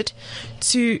wired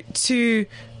to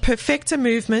perfect a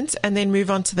movement and then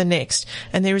move on to the next.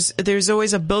 And there's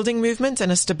always a building movement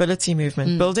and a stability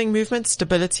movement. Building movement,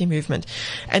 stability movement.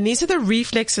 And these are the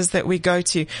reflexes that we go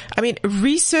to. I mean,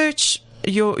 research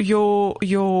your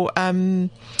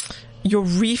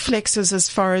reflexes as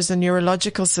far as the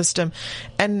neurological system.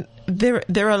 And there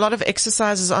are a lot of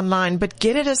exercises online, but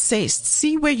get it assessed.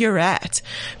 See where you're at,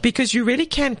 because you really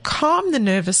can calm the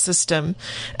nervous system.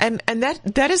 And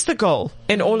that is the goal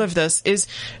in all of this. Is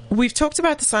we've talked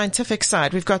about the scientific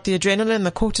side. We've got the adrenaline,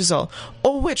 the cortisol.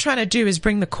 All we're trying to do is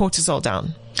bring the cortisol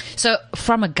down. So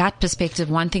from a gut perspective,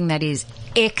 one thing that is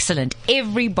excellent,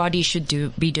 everybody should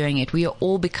be doing it. We are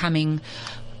all becoming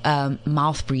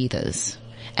mouth breathers.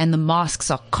 And the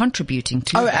masks are contributing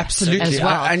to that Absolutely. as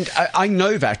well. I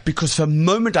know that because the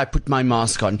moment I put my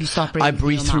mask on, You start I breathing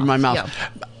breathe through your through my mouth.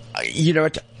 mouth. You know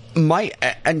what?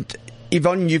 And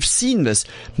Yvonne, you've seen this.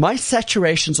 My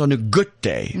saturations on a good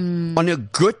day,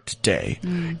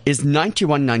 is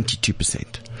 91, 92%.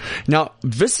 Now,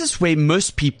 this is where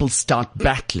most people start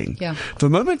battling. Yeah. The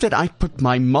moment that I put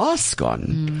my mask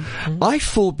on, I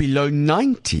fall below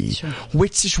 90,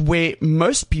 which is where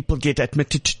most people get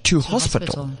admitted to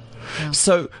hospital. Yeah.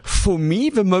 So for me,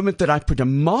 the moment that I put a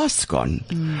mask on,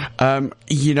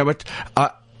 you know what,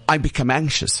 I become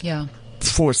anxious. Yeah.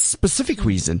 For a specific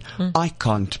reason, I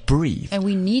can't breathe. And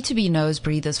we need to be nose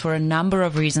breathers for a number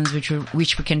of reasons, which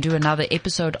we can do another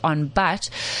episode on. But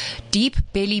deep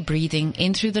belly breathing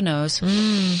in through the nose,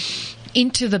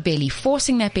 into the belly,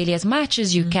 forcing that belly as much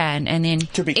as you can, and then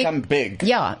To become big.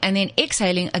 Yeah, and then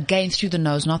exhaling again through the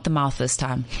nose, not the mouth this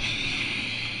time.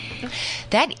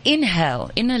 That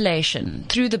inhalation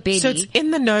through the belly. So it's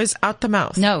in the nose, out the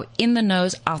mouth. No, in the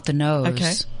nose, out the nose.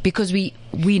 Okay. Because we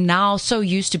now so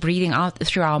used to breathing out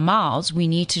through our mouths, we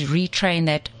need to retrain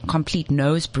that complete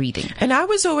nose breathing. And I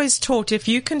was always taught if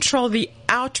you control the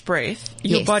out breath,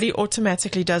 your Yes. body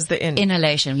automatically does the in.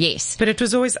 Inhalation, yes. But it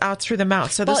was always out through the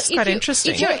mouth. So this is quite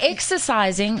interesting. If you're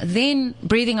exercising, then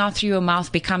breathing out through your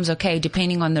mouth becomes okay,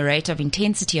 depending on the rate of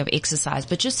intensity of exercise.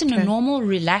 But just in a normal,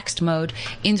 relaxed mode,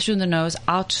 in through the nose,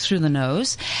 out through the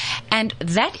nose. And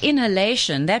that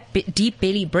inhalation, that deep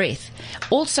belly breath,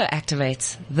 also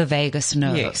activates the vagus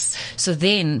nerve. Yes. So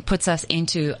then puts us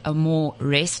into a more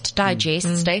rest,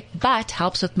 digest state, but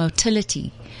helps with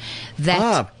motility.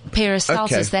 That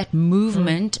peristalsis, okay. that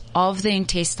movement of the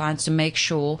intestines to make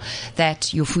sure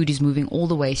that your food is moving all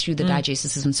the way through the digestive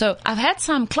system. So I've had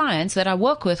some clients that I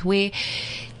work with where,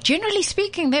 generally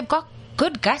speaking, they've got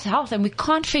good gut health and we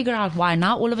can't figure out why.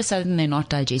 Now all of a sudden they're not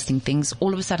digesting things.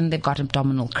 All of a sudden they've got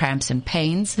abdominal cramps and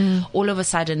pains. All of a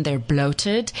sudden they're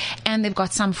bloated and they've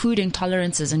got some food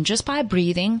intolerances. And just by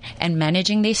breathing and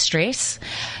managing their stress,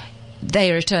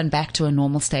 they return back to a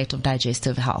normal state of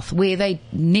digestive health where they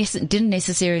didn't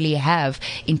necessarily have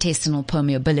intestinal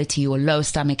permeability or low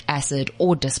stomach acid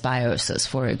or dysbiosis,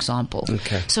 for example.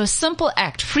 Okay. So a simple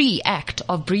free act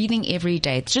of breathing every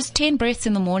day. It's just 10 breaths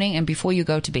in the morning and before you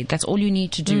go to bed. That's all you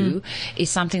need to do is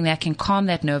something that can calm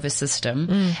that nervous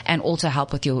system and also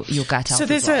help with your gut health.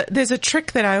 So there's a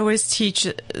trick that I always teach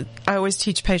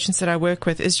patients that I work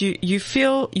with is you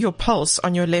feel your pulse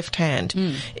on your left hand.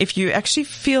 If you actually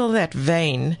feel that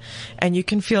vein and you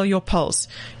can feel your pulse,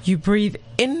 you breathe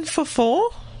in for 4.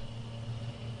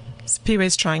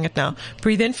 Piway's trying it now.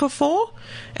 Breathe in for 4,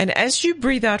 and as you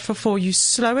breathe out for 4, you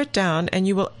slow it down and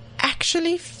you will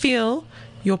actually feel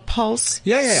your pulse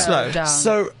slow down.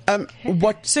 So,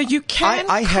 So you can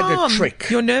I had a calm trick.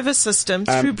 your nervous system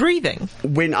through breathing.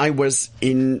 When I was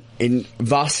in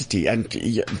varsity,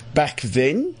 and back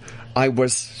then I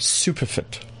was super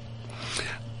fit,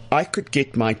 I could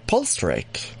get my pulse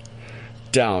rate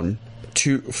down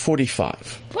to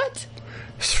 45. What?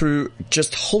 Through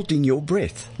just holding your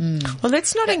breath. Well,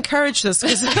 let's not encourage this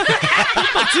because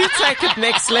people do take it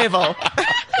next level.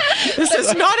 This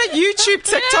is not a YouTube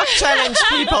TikTok challenge,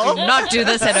 people. Not do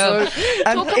this at home.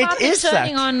 And Talk about it is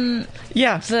turning that. on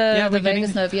Yeah, the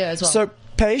vagus nerve here as well. So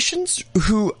patients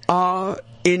who are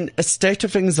in a state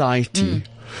of anxiety,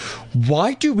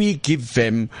 why do we give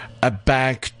them a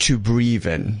bag to breathe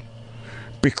in?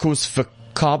 Because the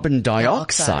carbon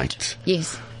dioxide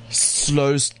Yes.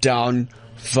 slows down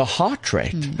the heart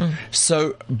rate.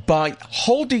 So by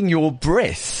holding your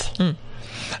breath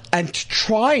and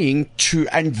trying to,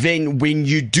 and then when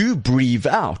you do breathe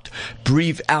out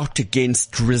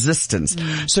against resistance.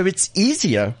 So it's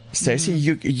easier, Stacey,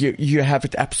 you have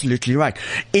it absolutely right.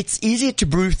 It's easier to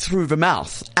breathe through the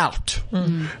mouth, out.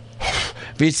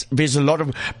 There's a lot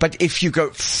of, but if you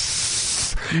go,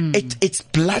 it's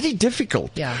bloody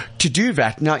difficult to do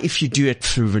that. Now, if you do it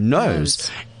through the nose,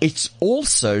 it's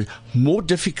also more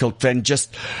difficult than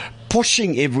just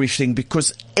pushing everything,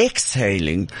 because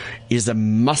exhaling is a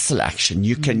muscle action.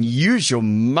 You can use your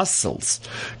muscles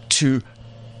to,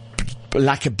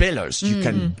 like a bellows, you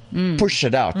can push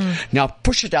it out. Now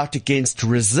push it out against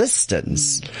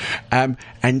resistance, and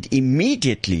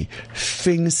immediately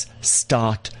things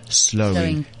start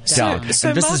slowing down. So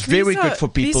and this Mark, is very these good are- for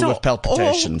people these are with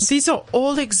palpitations. These are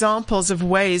all examples of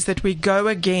ways that we go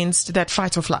against that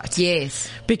fight or flight. Yes.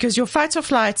 Because your fight or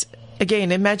flight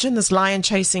again, imagine this lion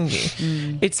chasing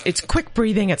you. It's quick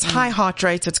breathing, it's high heart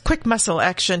rate, it's quick muscle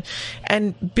action.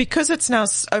 And because it's now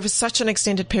over such an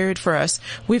extended period for us,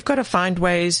 we've got to find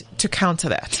ways to counter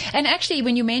that. And actually,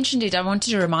 when you mentioned it, I wanted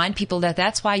to remind people that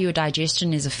that's why your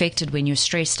digestion is affected when you're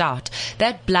stressed out.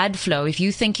 That blood flow, if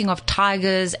you're thinking of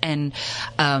tigers and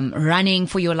running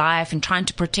for your life and trying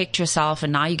to protect yourself,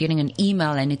 and now you're getting an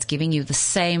email and it's giving you the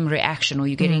same reaction, or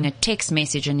you're getting a text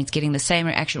message and it's getting the same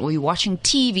reaction, or you're watching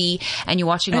TV and you're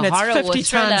watching And a it's horror 50 or times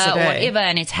thriller a or day. whatever,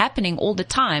 and it's happening all the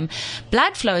time.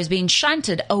 Blood flow is being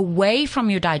shunted away from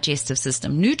your digestive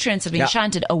system. Nutrients have been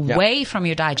shunted away from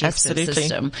your digestive Absolutely.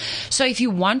 system. So if you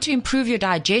want to improve your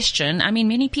digestion, I mean,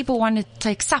 many people want to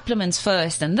take supplements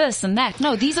first and this and that.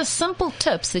 No, these are simple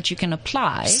tips that you can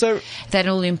apply that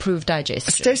will improve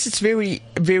digestion. Stace, it's very,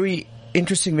 very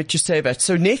interesting that you say that.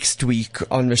 So next week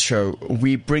on the show,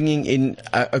 we're bringing in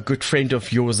a good friend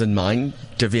of yours and mine,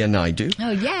 Divya Naidu.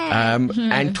 Oh, yeah.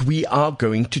 And we are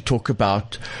going to talk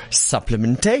about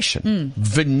supplementation,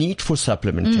 the need for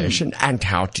supplementation and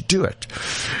how to do it.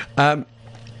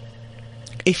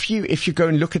 If you go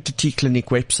and look at the T-Clinic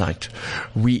website,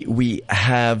 we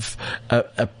have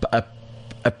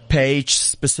a page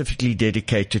specifically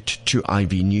dedicated to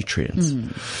IV nutrients.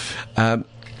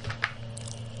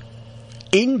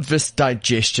 In this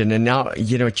digestion, and now,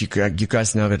 you know what, you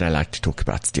guys know that I like to talk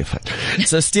about Stefan.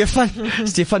 So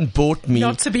Stefan bought me...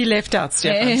 Not to be left out,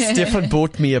 Stefan. Stefan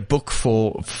bought me a book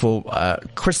for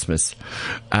Christmas,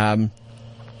 on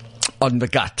the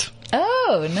gut.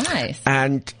 Oh, nice.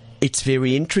 And it's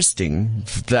very interesting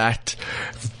that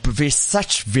there's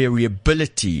such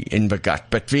variability in the gut,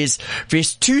 but there's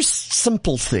two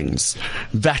simple things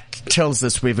that tells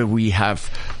us whether we have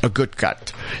a good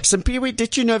gut. Simpiwe,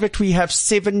 did you know that we have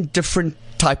 7 different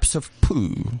types of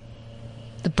poo?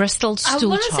 The Bristol I stool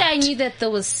want to say I chart. knew that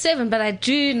there was 7, but I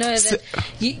do know that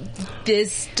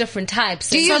there's different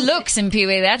types. Do you look,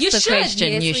 Simpiwe? That's You the should,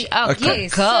 question. yes, You we- should. Oh, Okay.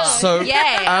 good girl. So, Yay.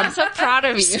 I'm so proud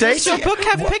of you. Does Stacey, your book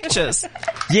have pictures?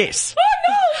 yes,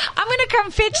 I'm going to come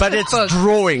fetch but this it's book.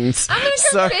 drawings. I'm going to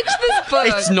come fetch this book.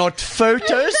 It's not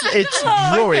photos, it's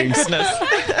drawings.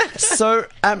 So,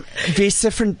 there's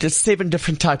 7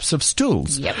 different types of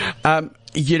stools. Yep.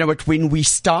 You know what, when we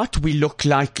start, we look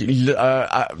like,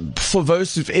 for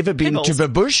those who've ever been to Pebbles. the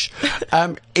bush,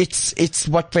 it's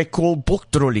what they call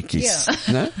bokdrolikis.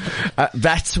 No?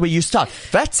 That's where you start.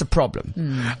 That's a problem.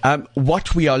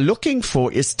 What we are looking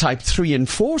for is type 3 and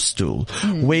 4 stool,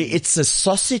 where it's a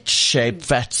sausage shape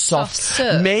that's soft,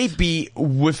 serve. maybe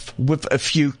with a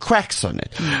few cracks on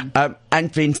it. And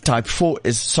then type 4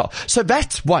 is soft. So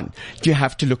that's one. You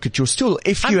have to look at your stool.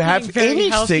 If you I'm have feeling very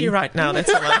healthy anything, right now. That's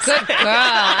all I'm saying. Good girl.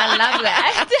 I love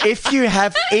that. if you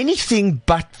have anything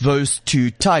but those 2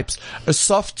 types, a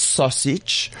soft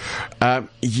sausage,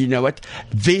 you know what,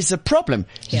 there's a problem.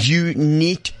 You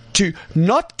need to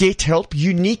not get help,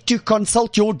 you need to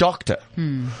consult your doctor.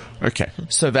 Okay,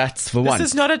 so that's the one. This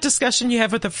is not a discussion you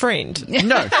have with a friend.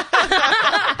 No.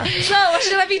 So what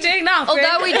should I be doing now?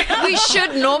 Although we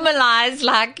should normalize,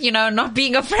 like, you know, not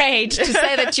being afraid to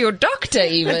say that to your doctor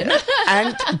even.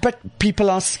 But people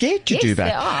are scared to Yes, do that.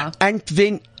 they are. And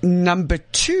then number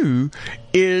 2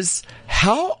 is,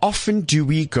 how often do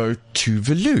we go to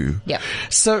the loo? Yep.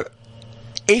 So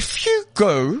if you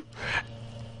go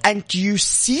and you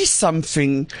see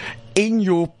something in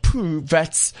your poo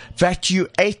that you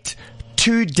ate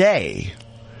today,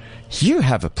 you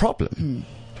have a problem.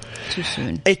 Too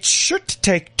soon. It should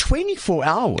take 24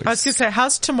 hours. I was going to say,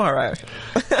 how's tomorrow?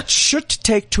 It should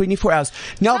take 24 hours.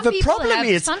 Now, the problem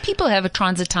is... some people have a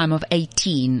transit time of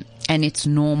 18 and it's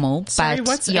normal, Sorry, but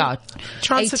what's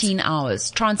transit? 18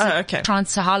 hours. Transit, Oh, okay.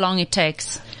 Transit, how long it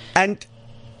takes. And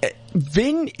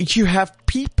then you have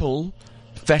people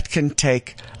that can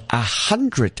take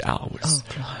 100 hours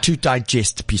to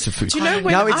digest a piece of food. Do you know,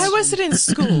 when Now I was in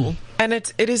school, and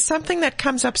it is something that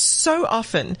comes up so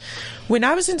often. When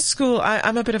I was in school,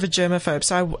 I'm a bit of a germaphobe,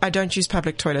 so I don't use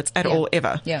public toilets at all,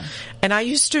 ever. Yeah. And I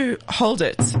used to hold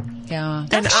it. Yeah.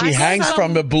 And She I hangs saw-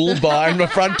 from a bull bar in the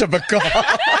front of a car.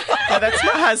 Oh, that's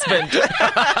my husband.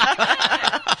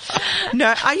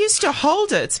 No, I used to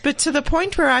hold it, but to the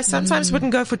point where I sometimes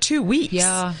wouldn't go for 2 weeks.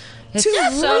 Yeah. 2 It's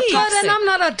weeks. so Oh, toxic. then I'm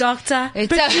not a doctor. It's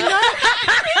But do you know,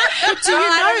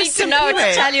 I don't need to know to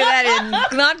Simpiwe? tell you that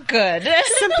it's not good.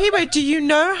 Simpiwe, do you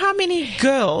know how many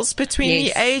girls between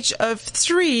Yes. the age of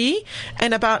 3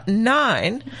 and about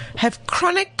 9 have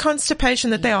chronic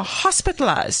constipation that they are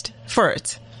hospitalized for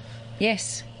it?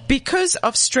 Yes. Because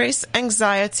of stress,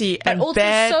 anxiety, But and also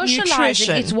bad socializing.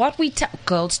 nutrition. It's what we tell.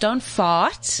 Girls don't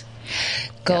fart.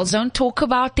 Girls don't talk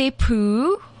about their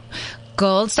poo.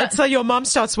 Gold star. So your mom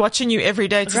starts watching you every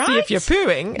day to see Right. if you're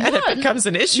pooing, and it becomes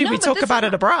an issue. We but talk this about is-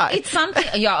 it a bride. It's something.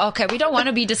 Yeah, okay. We don't want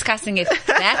to be discussing it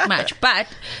that much, but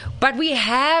we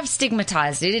have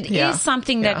stigmatized it. It is Yeah.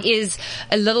 something that is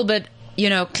a little bit,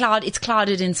 it's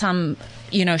clouded in some,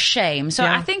 shame. So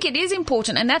Yeah. I think it is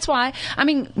important. And that's why,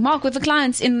 Mark, with the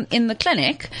clients in the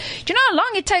clinic, do you know how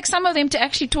long it takes some of them to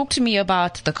actually talk to me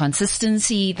about the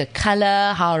consistency, the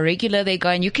color, how regular they go?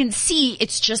 And you can see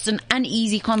it's just an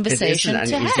uneasy conversation It is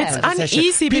to an uneasy have. conversation.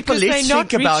 Uneasy because let's they're not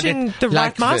think about reaching it the right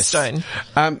like this. milestone.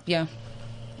 Yeah.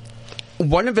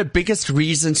 One of the biggest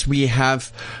reasons we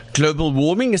have global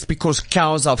warming is because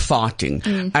cows are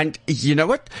farting. And you know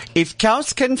what? If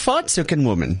cows can fart, so can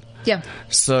women. Yeah.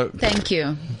 So, Thank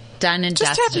you. Done and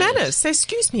Just dusted. have manners. Say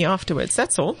excuse me afterwards.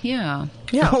 That's all. Yeah.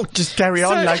 Yeah. oh, just carry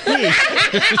on So- like me.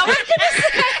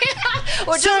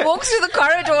 Or just walk through the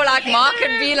corridor like Mark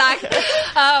and be like,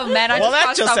 oh man, I Well,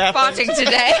 that just just can't stop happened. farting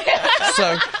today.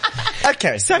 So,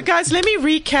 okay. So, guys, let me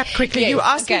recap quickly. Yes, You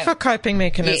asked me okay. for coping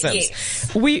mechanisms.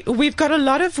 Yes. We've got a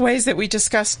lot of ways that we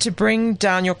discussed to bring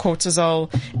down your cortisol,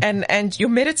 and your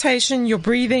meditation, your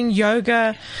breathing,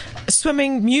 yoga,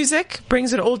 swimming, music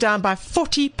brings it all down by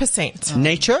 40%.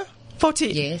 Nature, 40.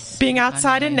 Yes. Being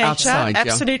outside in nature, Outside, yeah.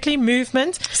 absolutely,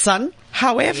 movement. sun.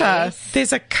 However,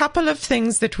 there's a couple of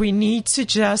things that we need to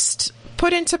just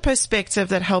put into perspective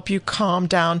that help you calm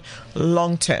down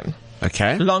long term.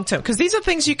 Okay. Long term, because these are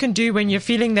things you can do when you're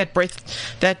feeling that breath,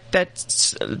 that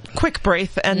quick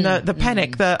breath, and the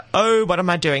panic, what am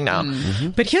I doing now?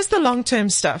 But here's the long term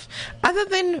stuff. Other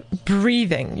than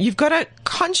breathing, you've got to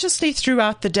consciously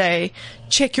throughout the day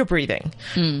check your breathing,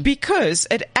 because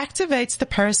it activates the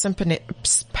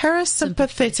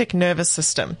parasympathetic nervous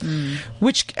system,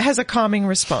 which has a calming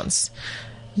response.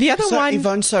 The other So, one,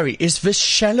 Yvonne, sorry, is this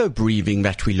shallow breathing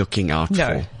that we're looking out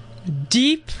no, for?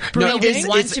 deep No, breathing. we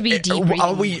want to be deep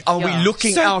Are breathing. we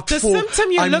looking So out the for?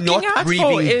 symptom you're I'm looking not out breathing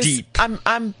for is deep.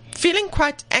 I'm feeling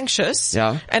quite anxious,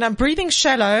 Yeah. and I'm breathing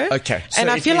shallow. Okay, so and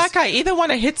I it feel is- like I either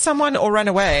want to hit someone or run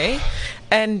away.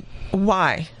 And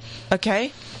why?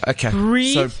 Okay. Okay.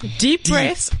 Breathe, So deep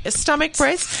breaths, stomach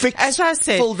breaths. Fix- As I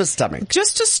said, fill the stomach.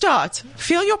 Just to start,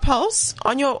 feel your pulse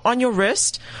on your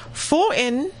wrist. 4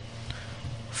 in,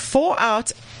 4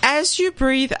 out. As you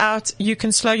breathe out, you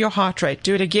can slow your heart rate.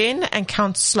 Do it again and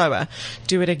count slower.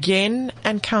 Do it again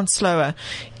and count slower.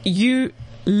 You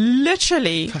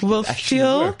literally will actually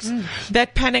feel works.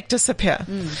 that panic disappear.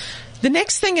 The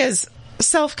next thing is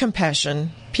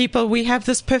self-compassion. People, we have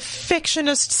this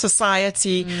perfectionist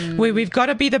society where we've got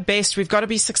to be the best, we've got to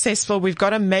be successful, we've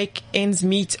got to make ends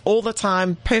meet all the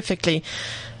time perfectly.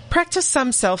 Practice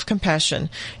some self-compassion.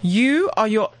 You are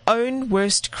your own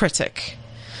worst critic.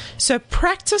 So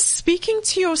practice speaking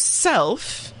to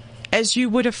yourself as you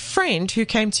would a friend who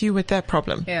came to you with that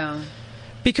problem. Yeah.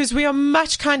 Because we are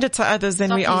much kinder to others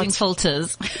than we are using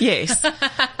filters. Yes.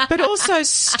 But also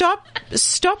stop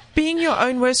being your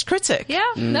own worst critic. Yeah.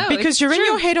 No. Because it's you're in true.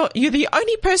 your head, you're the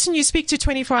only person you speak to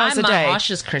 24 hours I'm a day. my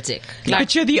harshest critic.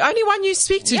 But you're the only one you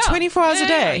speak to Yeah. 24 hours a Yeah,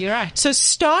 day. you're right. So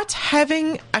start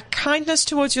having a kindness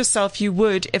towards yourself you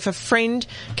would if a friend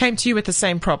came to you with the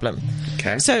same problem.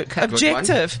 Okay. So Good one.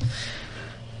 objective,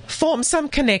 form some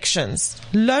connections.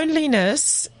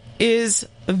 Loneliness is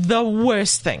the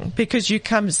worst thing because you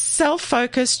become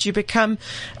self-focused, you become,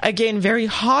 again, very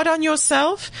hard on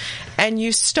yourself, and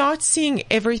you start seeing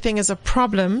everything as a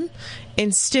problem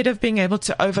instead of being able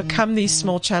to overcome these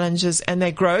small challenges, and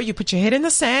they grow. You put your head in the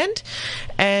sand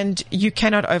and you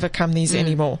cannot overcome these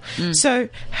anymore. So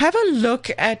have a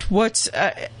look at what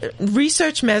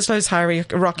research Maslow's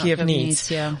hierarchy of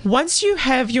needs. Yeah. Once you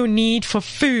have your need for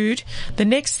food,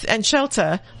 and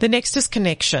shelter, the next is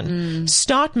connection.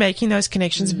 Start making those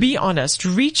connections. Be honest.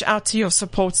 Reach out to your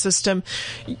support system.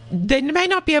 They may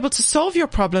not be able to solve your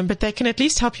problem, but they can at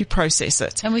least help you process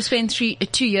it. And we spent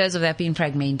 2 years of that being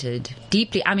fragmented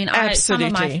deeply. I mean, some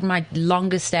Absolutely. of my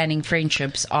longest standing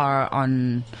friendships are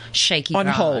on shaky On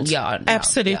ground. hold. Yeah. no,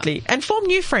 Absolutely. yeah. And form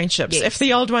new friendships Yes. if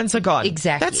the old ones are gone.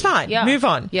 Exactly. That's fine. Yeah. Move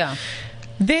on. Yeah.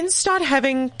 Then start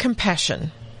having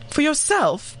compassion for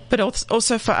yourself, but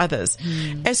also for others.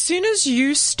 As soon as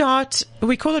you start,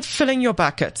 we call it filling your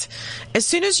bucket. As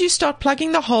soon as you start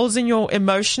plugging the holes in your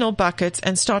emotional bucket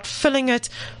and start filling it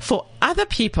for other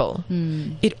people,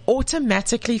 it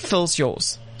automatically fills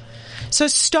yours. So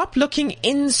stop looking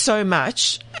in so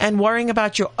much and worrying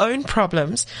about your own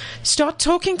problems. Start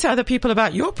talking to other people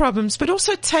about your problems, but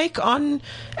also take on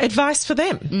advice for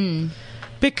them.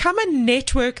 Become a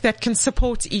network that can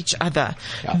support each other.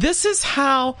 Yeah. This is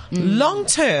how long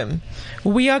term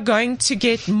we are going to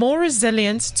get more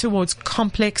resilient towards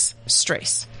complex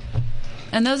stress.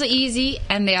 And those are easy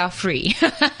and they are free.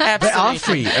 They are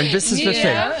free, and this is the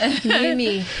thing.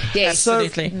 Yumi. Yes. So,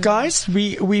 Absolutely. guys,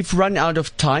 we've run out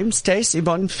of time. Stace,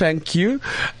 Yvonne, thank you.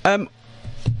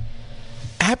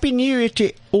 Happy New Year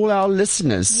to all our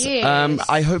listeners. Yes.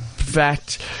 I hope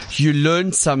that you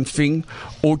learned something,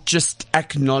 or just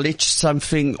acknowledged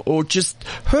something, or just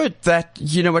heard that,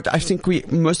 you know what, I think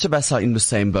most of us are in the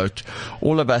same boat.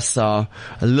 All of us are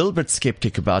a little bit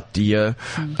skeptic about the year,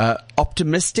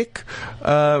 optimistic,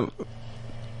 but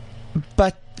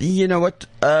you know what,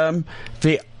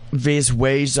 there's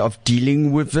ways of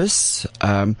dealing with this.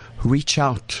 Reach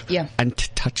out and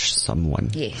touch someone.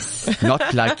 Yes.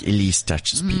 Not like Elise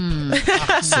touches people.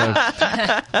 So,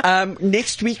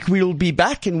 next week we'll be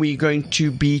back, and we're going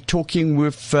to be talking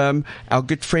with our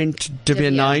good friend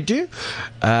Divya Naidu.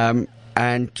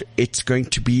 And it's going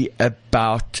to be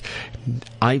about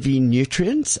IV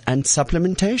nutrients and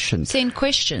supplementation. Send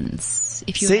questions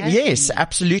if you have Yes, any.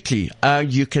 absolutely.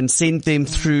 You can send them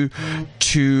through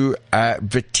to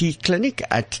the T Clinic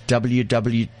at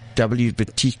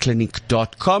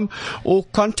www.thetclinic.com, or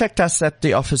contact us at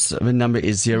the office. The number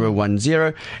is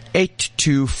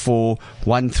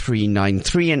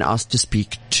 010-824-1393 and ask to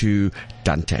speak to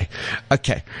Dante.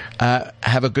 Okay.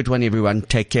 Have a good one, everyone.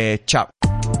 Take care. Ciao.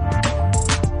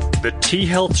 The T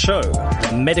Health Show,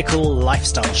 the medical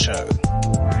lifestyle show.